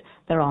 is that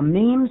there are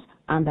memes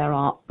and there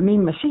are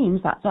meme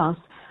machines, that's us,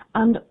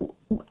 and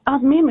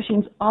as meme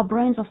machines, our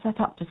brains are set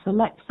up to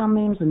select some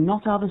memes and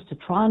not others, to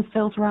try and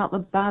filter out the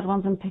bad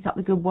ones and pick up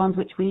the good ones,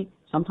 which we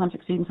sometimes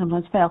succeed and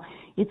sometimes fail.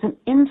 It's an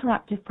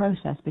interactive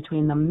process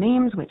between the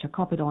memes, which are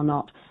copied or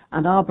not,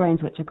 and our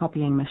brains, which are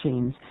copying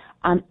machines.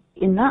 And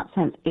in that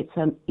sense, it's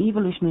an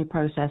evolutionary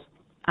process,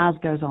 as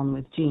goes on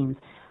with genes.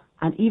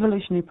 And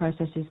evolutionary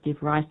processes give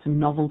rise to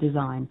novel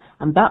design.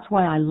 And that's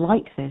why I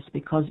like this,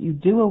 because you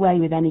do away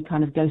with any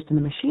kind of ghost in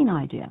the machine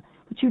idea,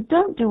 but you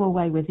don't do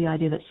away with the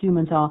idea that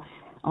humans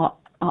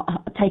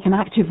take an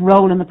active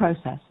role in the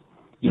process.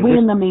 We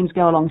and the memes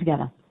go along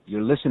together.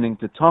 You're listening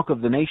to Talk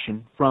of the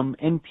Nation from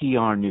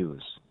NPR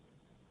News.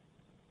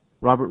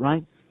 Robert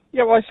Wright?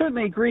 Yeah, well, I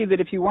certainly agree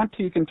that if you want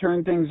to, you can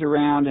turn things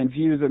around and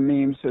view the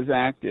memes as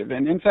active.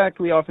 And in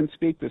fact, we often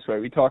speak this way.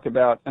 We talk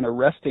about an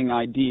arresting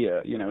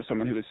idea,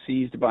 someone who is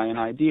seized by an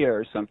idea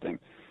or something.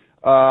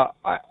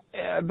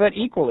 But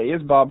equally,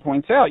 as Bob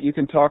points out, you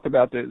can talk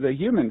about the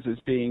humans as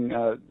being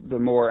the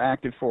more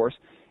active force.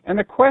 And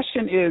the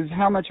question is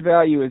how much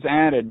value is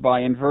added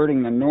by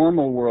inverting the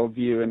normal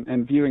worldview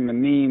and viewing the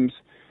memes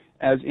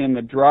as in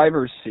the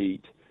driver's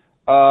seat.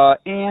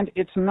 And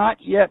it's not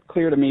yet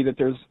clear to me that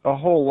there's a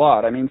whole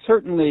lot. I mean,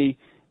 certainly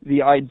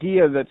the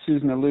idea that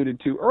Susan alluded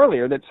to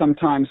earlier, that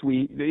sometimes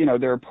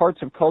there are parts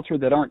of culture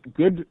that aren't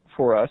good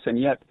for us, and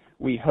yet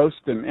we host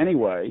them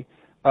anyway.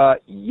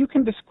 You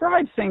can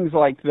describe things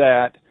like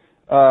that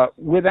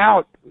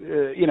without,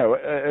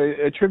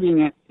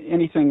 attributing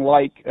anything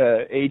like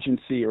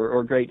agency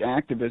or great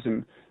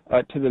activism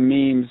to the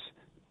memes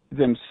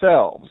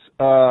themselves.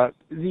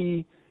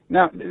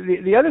 Now,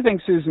 the other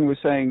thing Susan was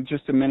saying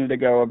just a minute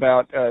ago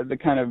about the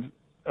kind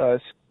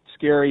of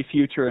scary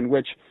future in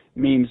which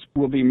memes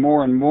will be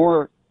more and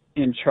more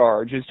in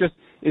charge is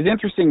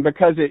interesting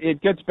because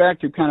it gets back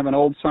to kind of an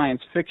old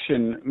science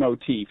fiction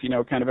motif,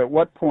 kind of at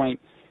what point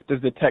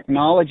does the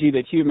technology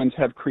that humans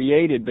have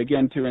created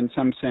begin to, in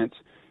some sense,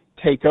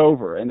 take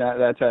over? And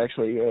that's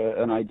actually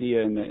an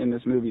idea in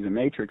this movie, The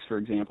Matrix, for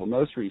example,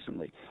 most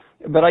recently.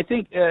 But I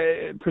think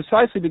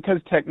precisely because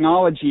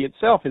technology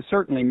itself is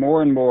certainly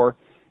more and more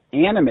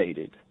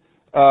animated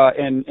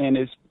and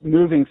is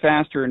moving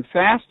faster and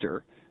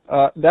faster,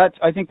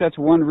 I think that's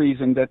one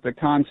reason that the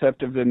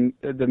concept of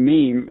the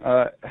meme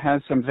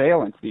has some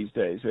valence these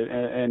days,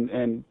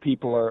 and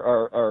people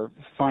are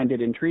find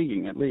it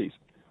intriguing at least.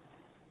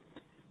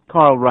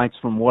 Carl writes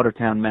from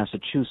Watertown,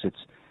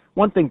 Massachusetts.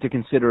 One thing to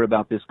consider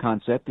about this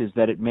concept is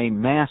that it may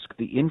mask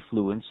the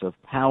influence of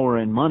power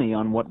and money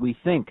on what we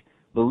think,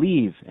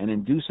 believe, and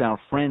induce our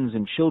friends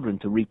and children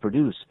to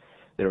reproduce.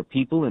 There are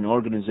people and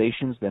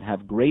organizations that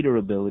have greater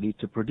ability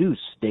to produce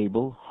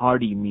stable,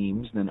 hardy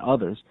memes than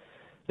others.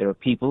 There are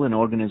people and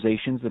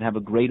organizations that have a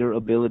greater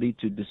ability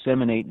to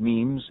disseminate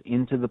memes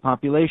into the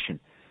population.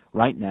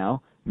 Right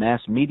now,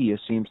 mass media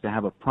seems to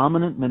have a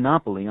prominent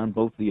monopoly on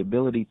both the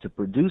ability to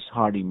produce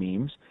hardy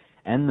memes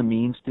and the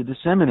means to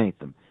disseminate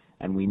them,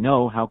 and we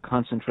know how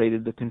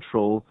concentrated the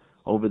control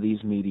over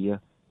these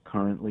media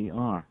currently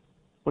are.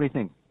 What do you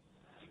think?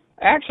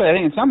 Actually, I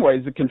think in some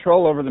ways the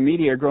control over the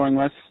media are growing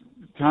less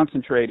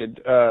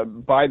concentrated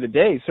by the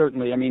day,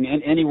 certainly. I mean,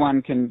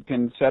 anyone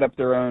can set up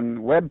their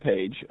own web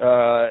page,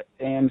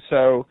 and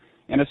so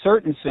in a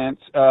certain sense,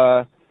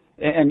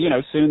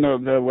 soon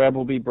the web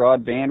will be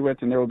broad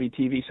bandwidth and there will be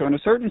TV. So in a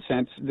certain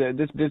sense,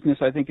 this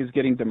business, I think, is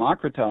getting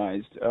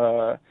democratized,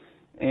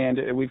 and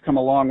we've come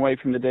a long way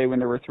from the day when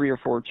there were 3 or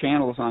 4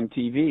 channels on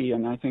TV,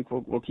 and I think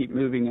we'll keep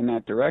moving in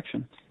that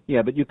direction.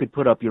 Yeah, but you could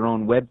put up your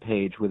own web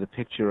page with a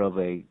picture of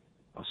a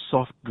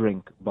soft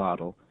drink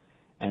bottle,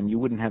 and you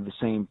wouldn't have the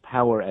same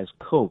power as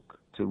Coke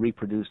to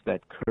reproduce that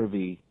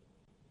curvy,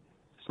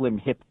 slim,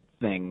 hip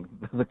thing,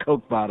 the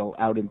Coke bottle,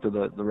 out into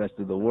the rest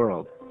of the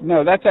world.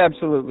 No, that's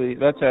absolutely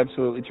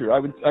true.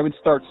 I would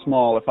start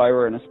small if I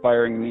were an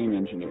aspiring meme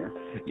engineer.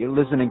 You're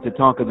listening to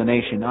Talk of the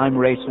Nation. I'm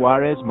Ray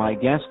Suarez. My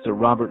guests are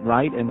Robert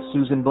Wright and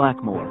Susan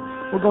Blackmore.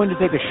 We're going to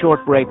take a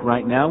short break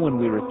right now. When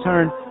we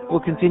return, we'll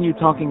continue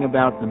talking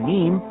about the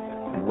meme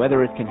and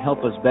whether it can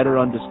help us better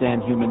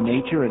understand human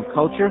nature and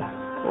culture,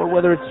 or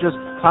whether it's just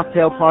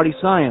cocktail party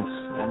science.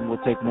 And we'll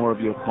take more of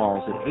your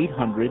calls at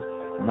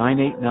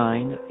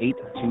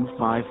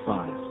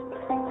 800-989-8255.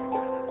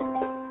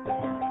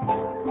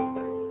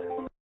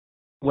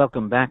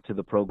 Welcome back to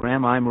the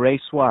program. I'm Ray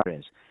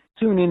Suarez.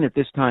 Tune in at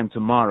this time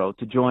tomorrow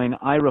to join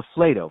Ira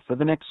Flato for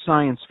the next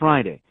Science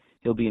Friday.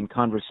 He'll be in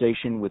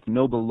conversation with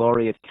Nobel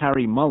laureate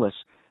Kary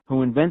Mullis,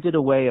 who invented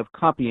a way of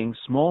copying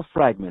small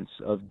fragments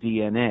of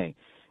DNA.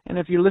 And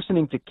if you're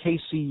listening to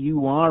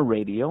KCUR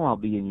radio, I'll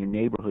be in your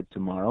neighborhood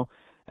tomorrow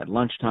at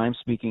lunchtime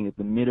speaking at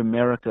the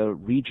Mid-America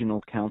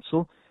Regional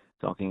Council,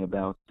 talking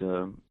about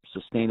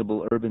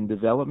sustainable urban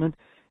development.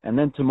 And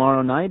then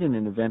tomorrow night in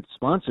an event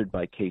sponsored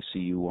by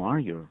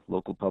KCUR, your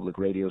local public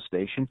radio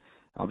station,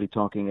 I'll be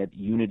talking at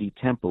Unity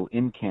Temple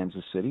in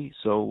Kansas City.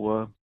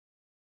 So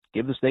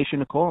give the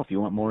station a call if you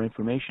want more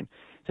information.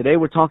 Today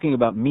we're talking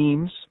about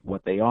memes,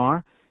 what they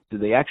are, do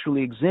they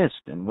actually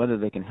exist, and whether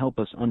they can help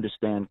us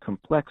understand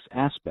complex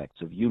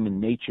aspects of human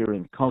nature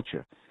and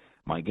culture.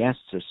 My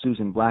guests are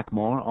Susan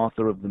Blackmore,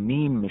 author of The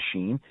Meme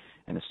Machine,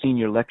 and a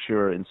senior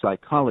lecturer in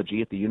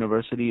psychology at the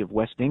University of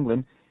West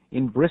England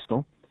in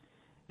Bristol,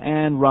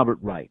 and Robert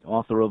Wright,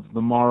 author of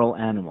The Moral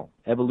Animal,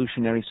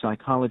 Evolutionary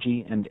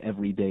Psychology and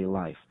Everyday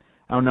Life.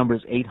 Our number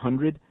is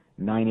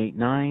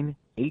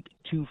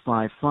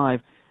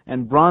 800-989-8255,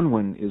 and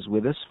Bronwyn is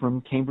with us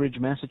from Cambridge,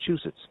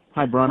 Massachusetts.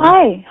 Hi,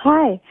 Bronwyn.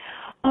 Hi.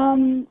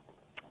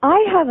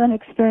 I have an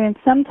experience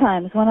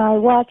sometimes when I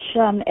watch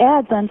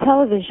ads on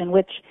television,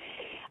 which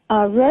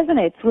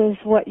resonates with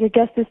what your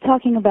guest is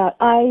talking about.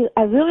 I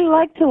really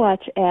like to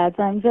watch ads.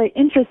 I'm very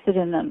interested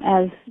in them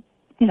as,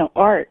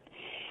 art.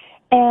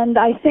 And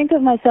I think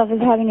of myself as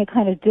having a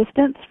kind of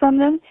distance from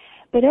them.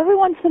 But every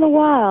once in a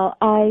while,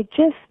 I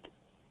just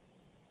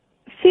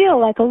feel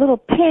like a little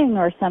ping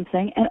or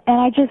something, and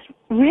I just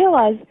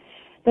realize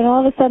that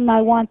all of a sudden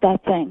I want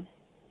that thing.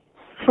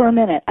 For a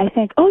minute, I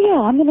think, oh yeah,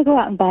 I'm going to go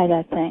out and buy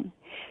that thing.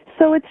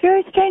 So it's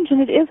very strange,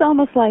 and it is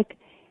almost like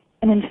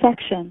an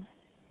infection.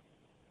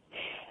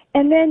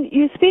 And then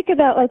you speak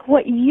about like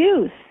what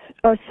use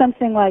or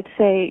something like,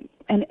 say,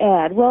 an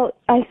ad. Well,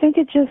 I think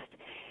it just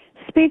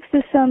speaks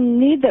to some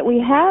need that we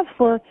have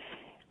for,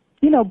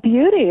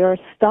 beauty or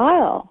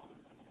style.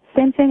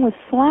 Same thing with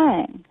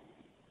slang.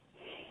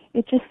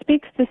 It just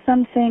speaks to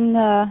something,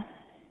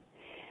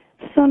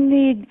 some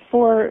need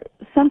for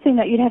something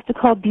that you'd have to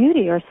call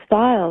beauty or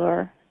style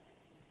or...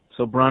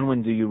 So,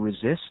 Bronwyn, do you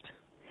resist?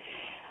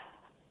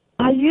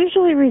 I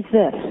usually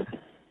resist.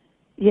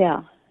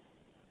 Yeah.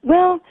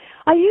 Well,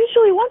 I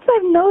usually, once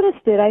I've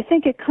noticed it, I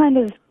think it kind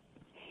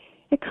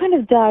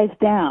of dies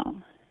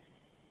down.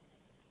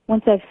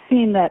 Once I've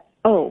seen that,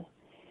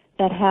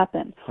 that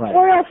happened. Right.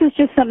 Or else it's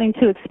just something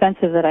too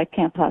expensive that I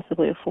can't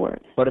possibly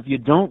afford. But if you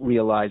don't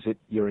realize it,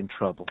 you're in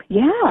trouble.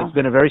 Yeah. It's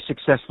been a very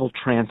successful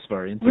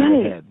transfer into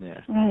your head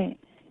there. Right.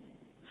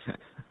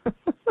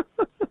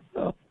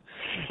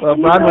 Well,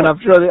 Bronwyn,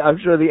 I'm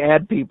sure the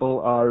ad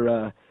people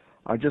are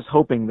just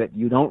hoping that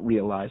you don't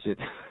realize it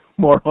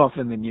more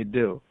often than you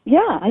do. Yeah,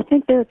 I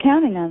think they're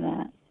counting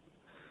on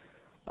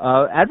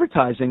that.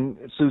 Advertising,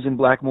 Susan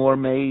Blackmore,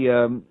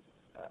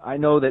 I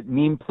know that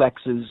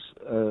memeplexes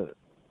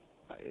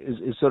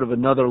is sort of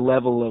another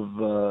level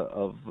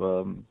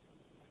of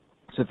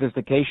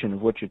sophistication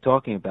of what you're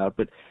talking about,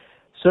 but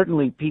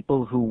certainly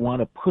people who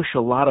want to push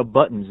a lot of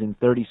buttons in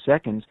 30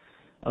 seconds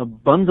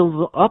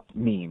bundle up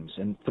memes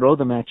and throw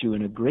them at you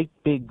in a great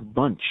big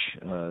bunch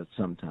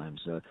sometimes.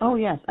 Oh,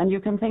 yes, and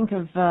you can think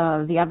of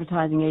the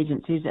advertising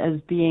agencies as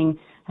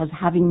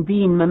having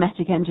been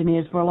memetic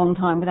engineers for a long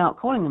time without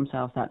calling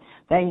themselves that.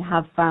 They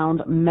have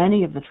found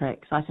many of the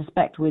tricks. I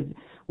suspect with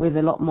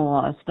a lot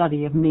more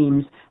study of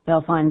memes,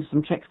 they'll find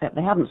some tricks that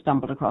they haven't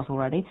stumbled across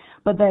already,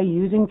 but they're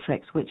using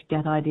tricks which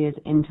get ideas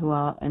into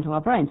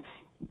our brains.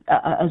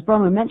 As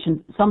Bronwyn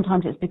mentioned,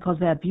 sometimes it's because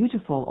they're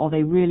beautiful or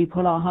they really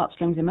pull our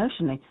heartstrings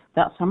emotionally.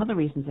 That's some of the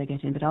reasons they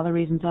get in, but other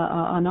reasons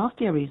are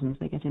nastier reasons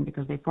they get in,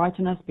 because they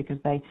frighten us, because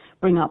they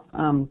bring up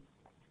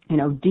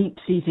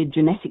deep-seated,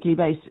 genetically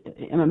based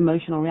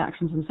emotional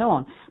reactions and so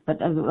on. But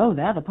they're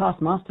the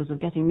past masters of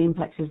getting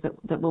memeplexes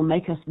that will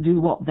make us do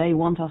what they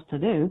want us to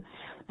do.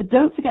 But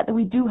don't forget that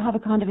we do have a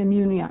kind of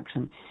immune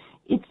reaction.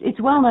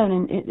 It's well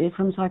known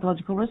from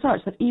psychological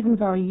research that even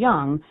very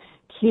young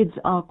kids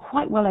are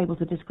quite well able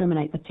to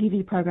discriminate the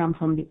TV program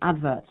from the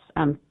adverts,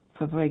 and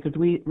for very good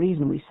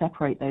reason we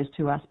separate those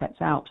two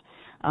aspects out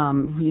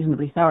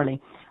reasonably thoroughly.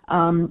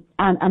 And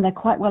they're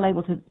quite well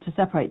able to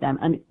separate them.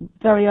 And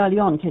very early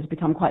on, kids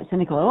become quite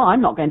cynical. Oh,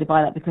 I'm not going to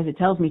buy that because it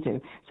tells me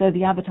to. So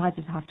the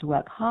advertisers have to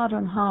work harder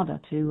and harder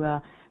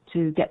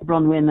to get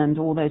Bronwyn and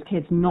all those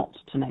kids not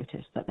to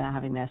notice that they're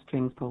having their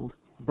strings pulled.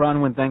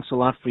 Bronwyn, thanks a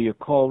lot for your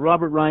call.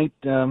 Robert Wright,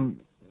 a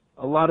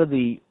lot of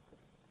the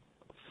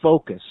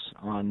focus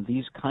on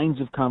these kinds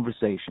of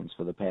conversations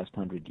for the past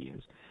 100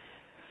 years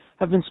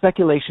have been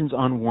speculations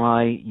on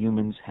why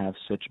humans have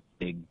such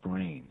big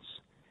brains.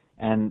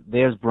 And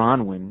there's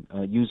Bronwyn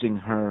using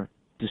her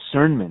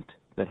discernment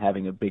that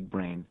having a big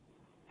brain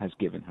has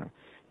given her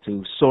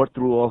to sort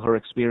through all her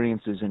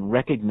experiences and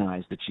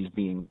recognize that she's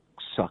being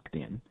sucked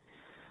in.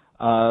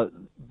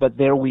 But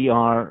there we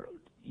are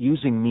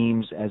using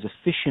memes as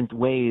efficient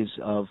ways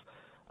of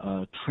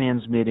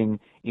transmitting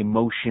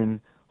emotion,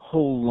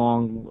 whole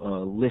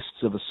long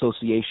lists of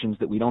associations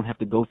that we don't have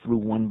to go through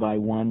one by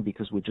one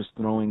because we're just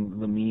throwing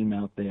the meme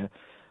out there.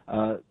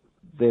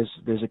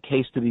 There's a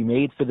case to be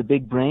made for the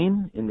big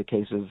brain in the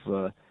case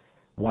of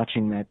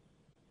watching that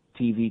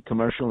TV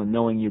commercial and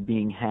knowing you're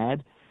being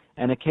had,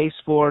 and a case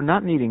for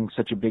not needing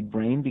such a big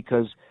brain,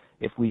 because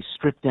if we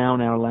strip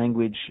down our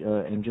language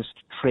and just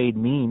trade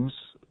memes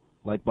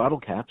like bottle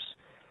caps,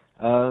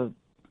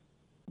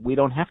 we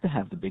don't have to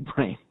have the big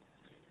brain.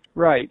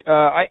 Right.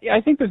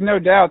 I think there's no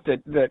doubt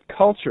that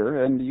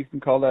culture, and you can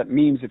call that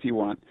memes if you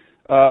want,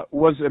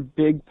 was a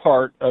big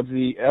part of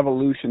the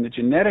evolution, the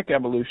genetic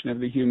evolution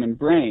of the human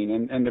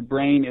brain. And the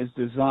brain is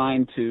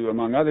designed to,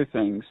 among other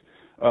things,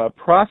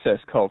 process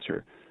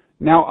culture.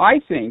 Now, I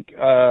think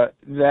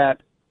that,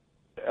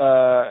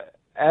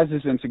 as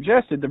has been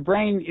suggested, the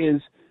brain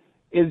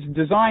is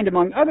designed,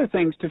 among other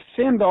things, to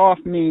fend off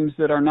memes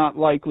that are not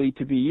likely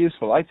to be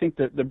useful. I think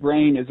that the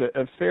brain is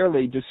a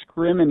fairly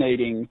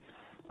discriminating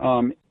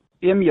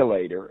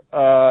emulator,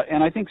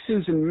 and I think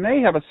Susan may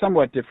have a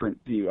somewhat different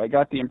view. I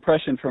got the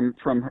impression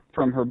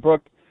from her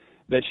book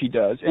that she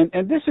does,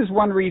 and this is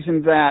one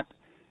reason that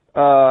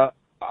I'm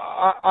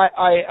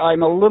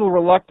a little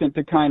reluctant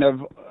to kind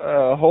of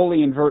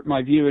wholly invert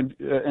my view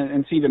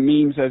and see the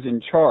memes as in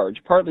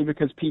charge, partly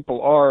because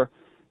people are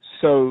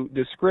so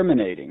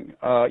discriminating.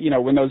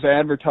 When those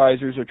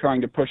advertisers are trying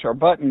to push our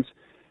buttons,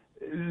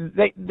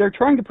 they're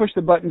trying to push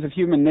the buttons of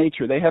human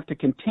nature. They have to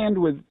contend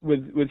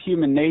with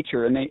human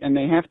nature, and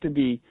they have to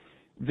be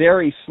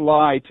very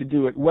sly to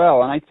do it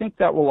well. And I think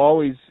that will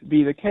always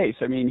be the case.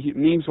 I mean,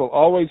 memes will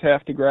always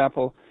have to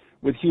grapple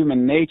with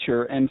human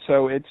nature, and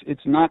so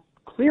it's not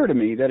clear to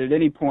me that at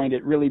any point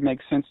it really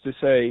makes sense to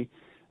say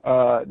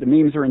the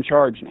memes are in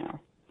charge now.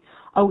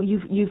 Oh,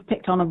 you've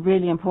picked on a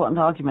really important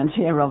argument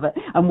here, Robert,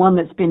 and one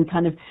that's been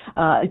kind of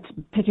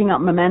picking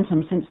up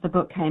momentum since the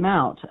book came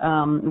out,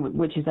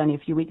 which is only a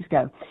few weeks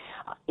ago.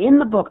 In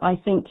the book, I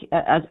think,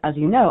 as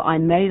you know, I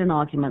made an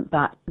argument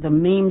that the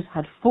memes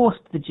had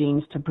forced the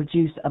genes to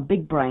produce a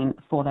big brain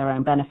for their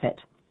own benefit,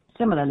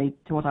 similarly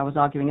to what I was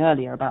arguing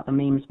earlier about the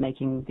memes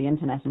making the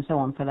internet and so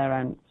on for their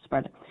own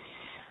spread.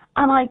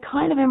 And I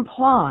kind of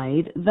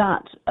implied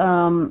that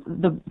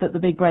that the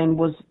big brain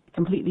was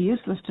completely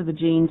useless to the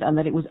genes and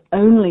that it was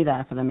only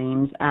there for the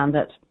memes and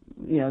that,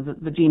 you know,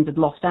 the genes had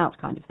lost out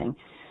kind of thing.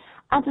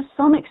 And to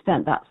some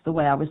extent, that's the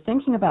way I was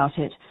thinking about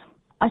it.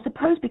 I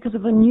suppose because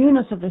of the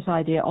newness of this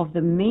idea of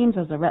the memes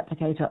as a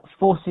replicator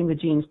forcing the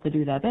genes to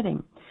do their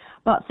bidding.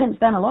 But since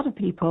then, a lot of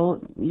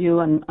people, you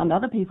and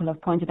other people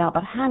have pointed out,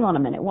 but hang on a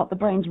minute, what the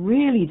brain's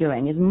really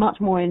doing is much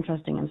more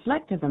interesting and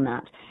selective than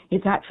that.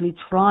 It's actually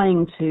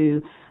trying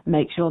to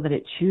make sure that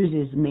it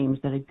chooses memes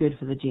that are good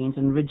for the genes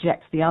and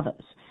rejects the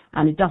others,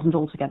 and it doesn't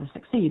altogether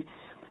succeed.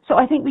 So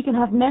I think we can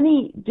have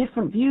many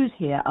different views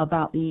here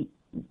about the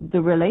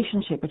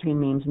relationship between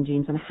memes and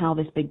genes and how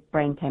this big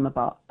brain came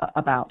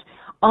about.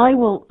 I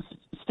will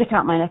stick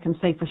out my neck and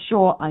say for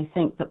sure I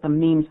think that the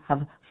memes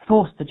have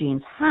forced the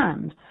gene's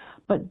hand,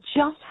 but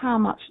just how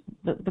much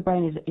the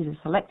brain is a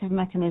selective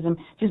mechanism,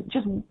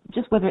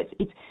 just whether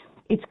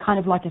it's kind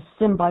of like a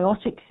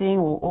symbiotic thing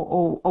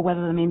or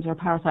whether the memes are a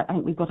parasite, I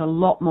think we've got a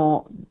lot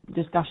more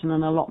discussion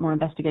and a lot more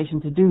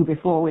investigation to do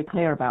before we're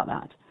clear about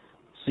that.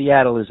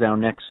 Seattle is our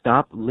next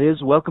stop. Liz,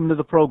 welcome to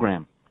the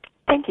program.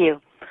 Thank you.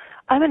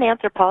 I'm an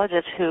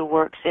anthropologist who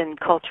works in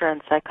culture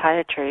and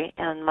psychiatry,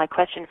 and my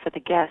question for the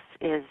guests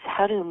is,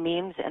 how do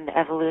memes and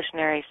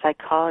evolutionary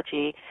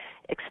psychology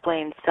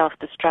explain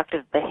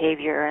self-destructive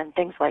behavior and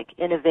things like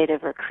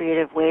innovative or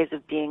creative ways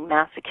of being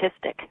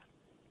masochistic?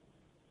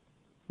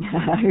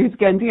 Who's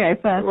going to go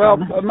first? Well,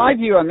 my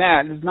view on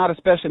that is not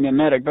especially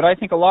memetic, but I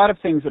think a lot of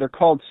things that are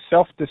called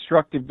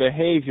self-destructive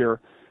behavior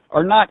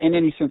are not in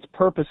any sense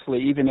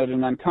purposely, even at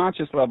an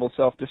unconscious level,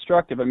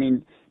 self-destructive. I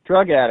mean,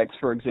 drug addicts,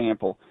 for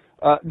example,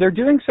 they're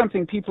doing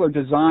something people are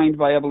designed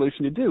by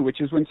evolution to do,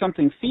 which is when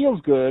something feels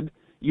good,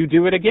 you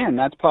do it again.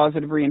 That's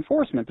positive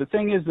reinforcement. The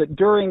thing is that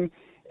during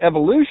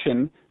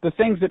evolution, the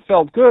things that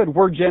felt good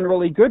were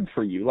generally good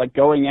for you, like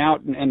going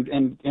out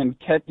and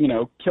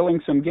killing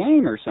some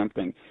game or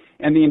something.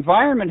 And the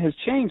environment has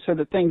changed so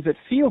that things that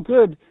feel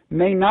good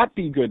may not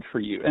be good for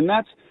you. And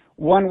that's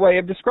one way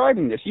of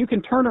describing this. You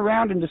can turn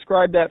around and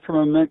describe that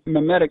from a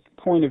memetic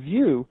point of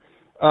view,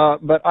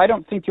 but I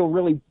don't think you'll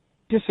really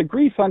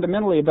disagree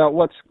fundamentally about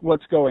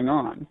what's going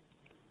on.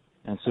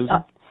 And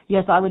Susan?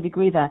 Yes, I would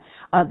agree there.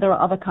 There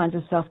are other kinds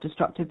of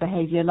self-destructive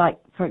behavior, like,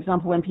 for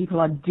example, when people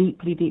are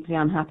deeply, deeply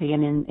unhappy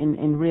and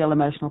in real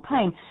emotional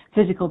pain,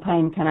 physical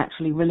pain can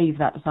actually relieve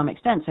that to some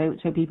extent.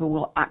 So people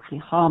will actually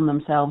harm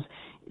themselves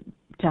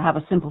to have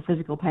a simple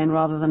physical pain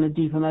rather than a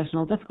deep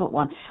emotional difficult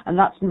one. And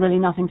that's really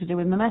nothing to do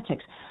with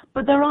memetics.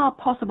 But there are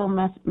possible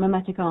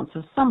memetic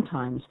answers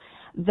sometimes.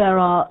 There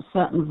are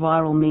certain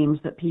viral memes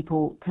that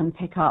people can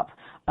pick up.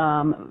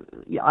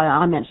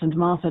 I mentioned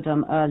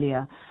martyrdom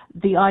earlier.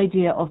 The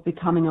idea of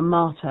becoming a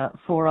martyr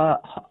for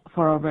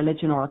a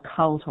religion or a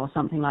cult or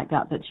something like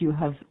that you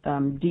have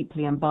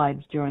deeply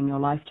imbibed during your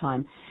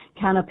lifetime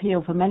can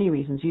appeal for many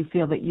reasons. You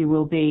feel that you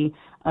will be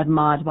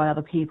admired by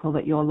other people,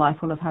 that your life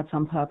will have had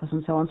some purpose,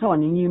 and so on and so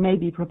on, and you may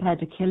be prepared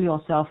to kill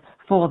yourself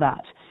for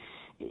that.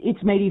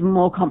 It's made even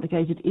more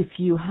complicated if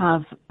you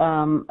have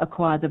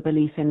acquired the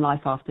belief in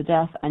life after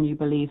death, and you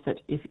believe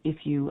that if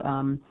you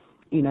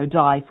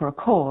die for a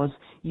cause,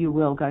 you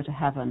will go to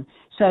heaven.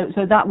 So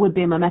that would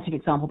be a memetic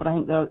example, but I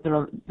think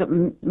that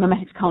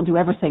memetics can't do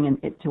everything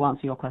to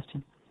answer your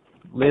question.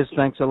 Liz,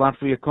 thanks a lot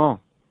for your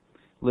call.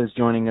 Liz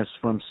joining us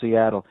from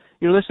Seattle.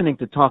 You're listening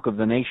to Talk of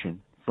the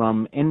Nation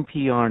from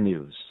NPR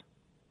News.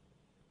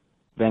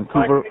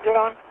 Vancouver,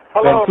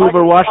 Hello,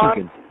 Vancouver,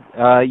 Washington.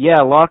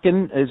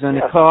 Larkin is in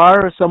a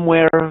car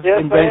somewhere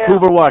in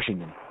Vancouver,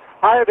 Washington.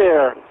 Hi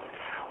there.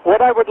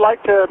 What I would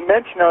like to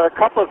mention are a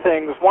couple of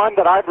things. One,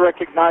 that I've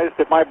recognized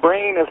that my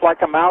brain is like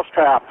a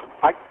mousetrap.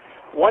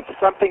 Once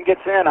something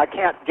gets in, I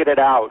can't get it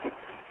out.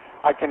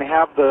 I can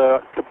have the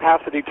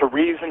capacity to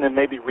reason and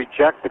maybe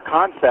reject the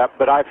concept,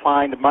 but I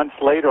find months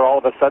later, all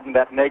of a sudden,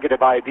 that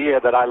negative idea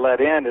that I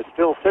let in is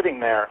still sitting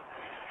there.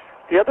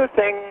 The other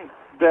thing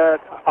that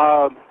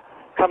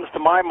comes to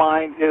my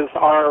mind is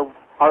our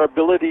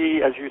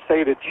ability, as you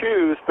say, to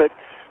choose, but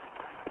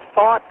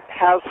thought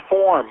has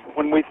form.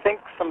 When we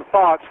think some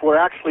thoughts, we're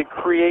actually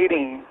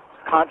creating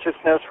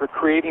consciousness, we're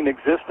creating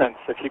existence.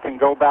 If you can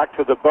go back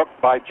to the book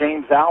by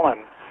James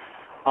Allen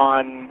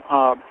on,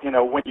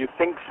 when you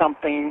think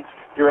something,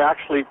 you're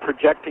actually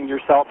projecting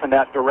yourself in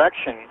that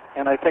direction.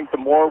 And I think the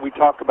more we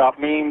talk about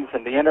memes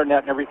and the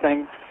internet and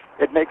everything,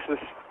 it makes us,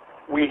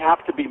 we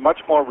have to be much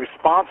more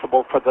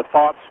responsible for the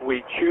thoughts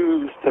we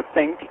choose to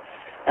think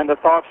and the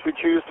thoughts we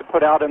choose to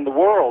put out in the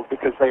world,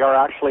 because they are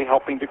actually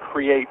helping to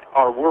create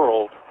our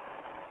world.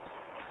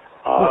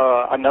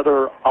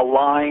 Another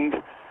aligned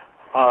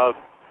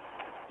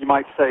you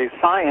might say,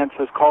 science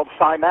is called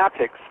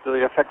cymatics,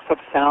 the effects of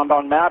sound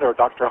on matter.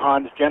 Dr.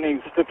 Hans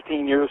Jennings,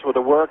 15 years worth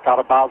of work out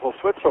of Basel,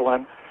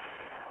 Switzerland,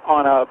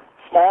 on a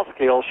small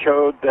scale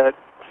showed that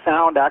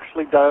sound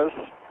actually does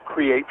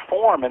create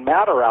form and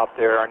matter out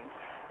there.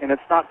 And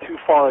it's not too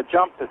far a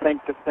jump to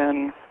think that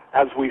then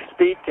as we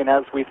speak and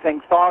as we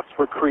think thoughts,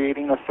 we're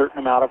creating a certain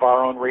amount of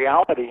our own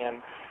reality.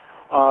 And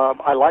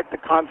I like the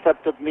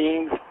concept of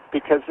memes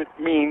because it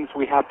means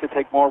we have to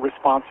take more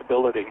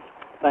responsibility.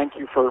 Thank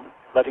you for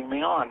letting me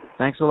on.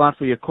 Thanks a lot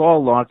for your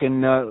call,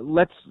 Larkin.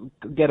 Let's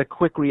get a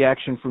quick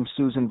reaction from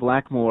Susan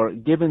Blackmore.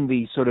 Given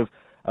the sort of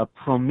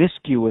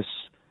promiscuous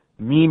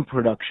meme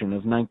production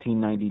of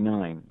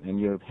 1999 and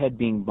your head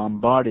being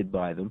bombarded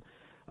by them,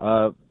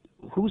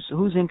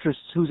 whose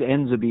interests, whose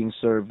ends are being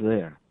served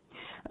there?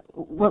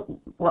 Well,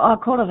 our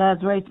caller there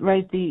has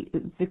raised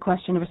the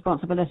question of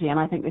responsibility, and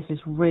I think this is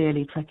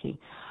really tricky.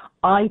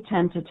 I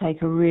tend to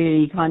take a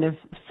really kind of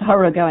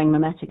thoroughgoing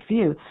memetic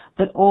view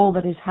that all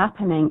that is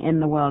happening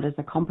in the world is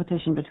a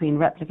competition between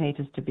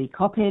replicators to be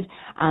copied,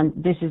 and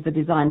this is the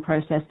design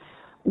process.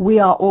 We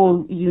are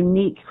all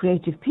unique,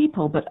 creative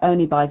people, but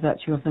only by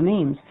virtue of the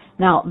memes.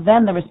 Now,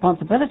 then the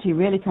responsibility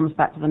really comes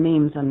back to the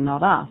memes and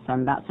not us,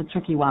 and that's a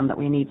tricky one that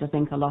we need to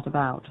think a lot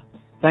about.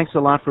 Thanks a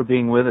lot for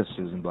being with us,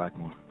 Susan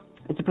Blackmore.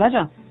 It's a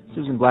pleasure.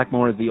 Susan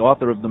Blackmore is the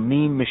author of The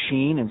Meme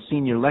Machine and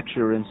senior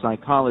lecturer in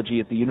psychology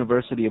at the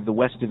University of the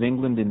West of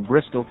England in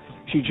Bristol.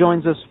 She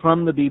joins us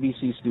from the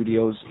BBC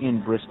studios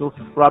in Bristol.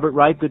 Robert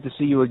Wright, good to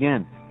see you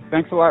again.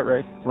 Thanks a lot,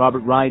 Ray.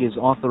 Robert Wright is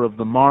author of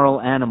The Moral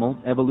Animal,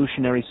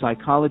 Evolutionary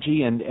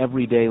Psychology and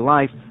Everyday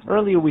Life.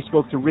 Earlier we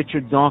spoke to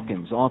Richard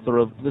Dawkins, author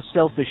of The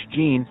Selfish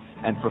Gene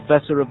and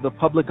professor of the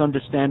Public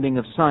Understanding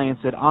of Science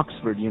at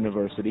Oxford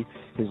University.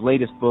 His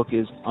latest book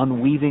is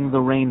Unweaving the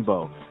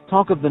Rainbow.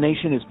 Talk of the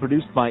Nation is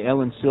produced by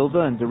Ellen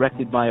Silva and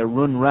directed by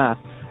Arun Rath.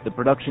 The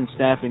production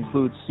staff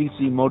includes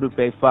Cici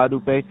Modupe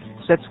Fadupe,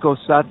 Setsuko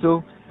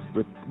Sato,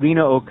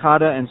 Rina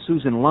Okada, and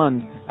Susan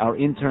Lund. Our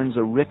interns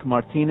are Rick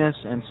Martinez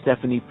and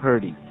Stephanie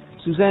Purdy.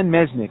 Suzanne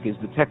Mesnick is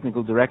the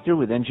technical director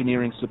with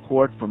engineering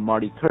support from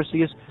Marty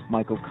Cursius,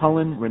 Michael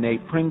Cullen, Renee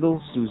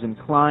Pringle, Susan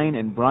Klein,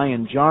 and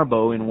Brian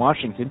Jarbo in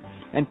Washington,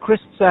 and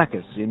Chris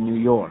Tsakis in New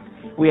York.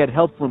 We had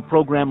help from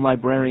program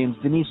librarians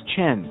Denise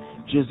Chen,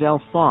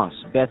 Giselle Foss,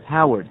 Beth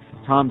Howard,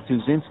 Tom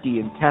Tuzinski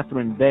and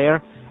Catherine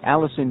Baer,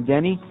 Allison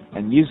Denny,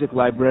 and music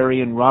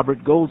librarian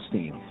Robert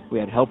Goldstein. We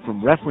had help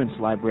from reference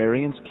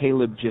librarians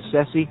Caleb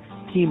Gisessi,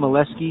 Key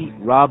Molesky,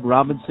 Rob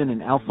Robinson,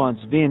 and Alphonse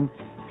Vinn.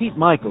 Pete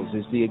Michaels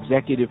is the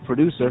executive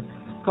producer.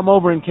 Come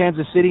over in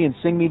Kansas City and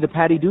sing me the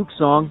Patty Duke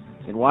song.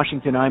 In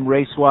Washington, I'm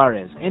Ray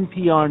Suarez,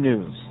 NPR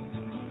News.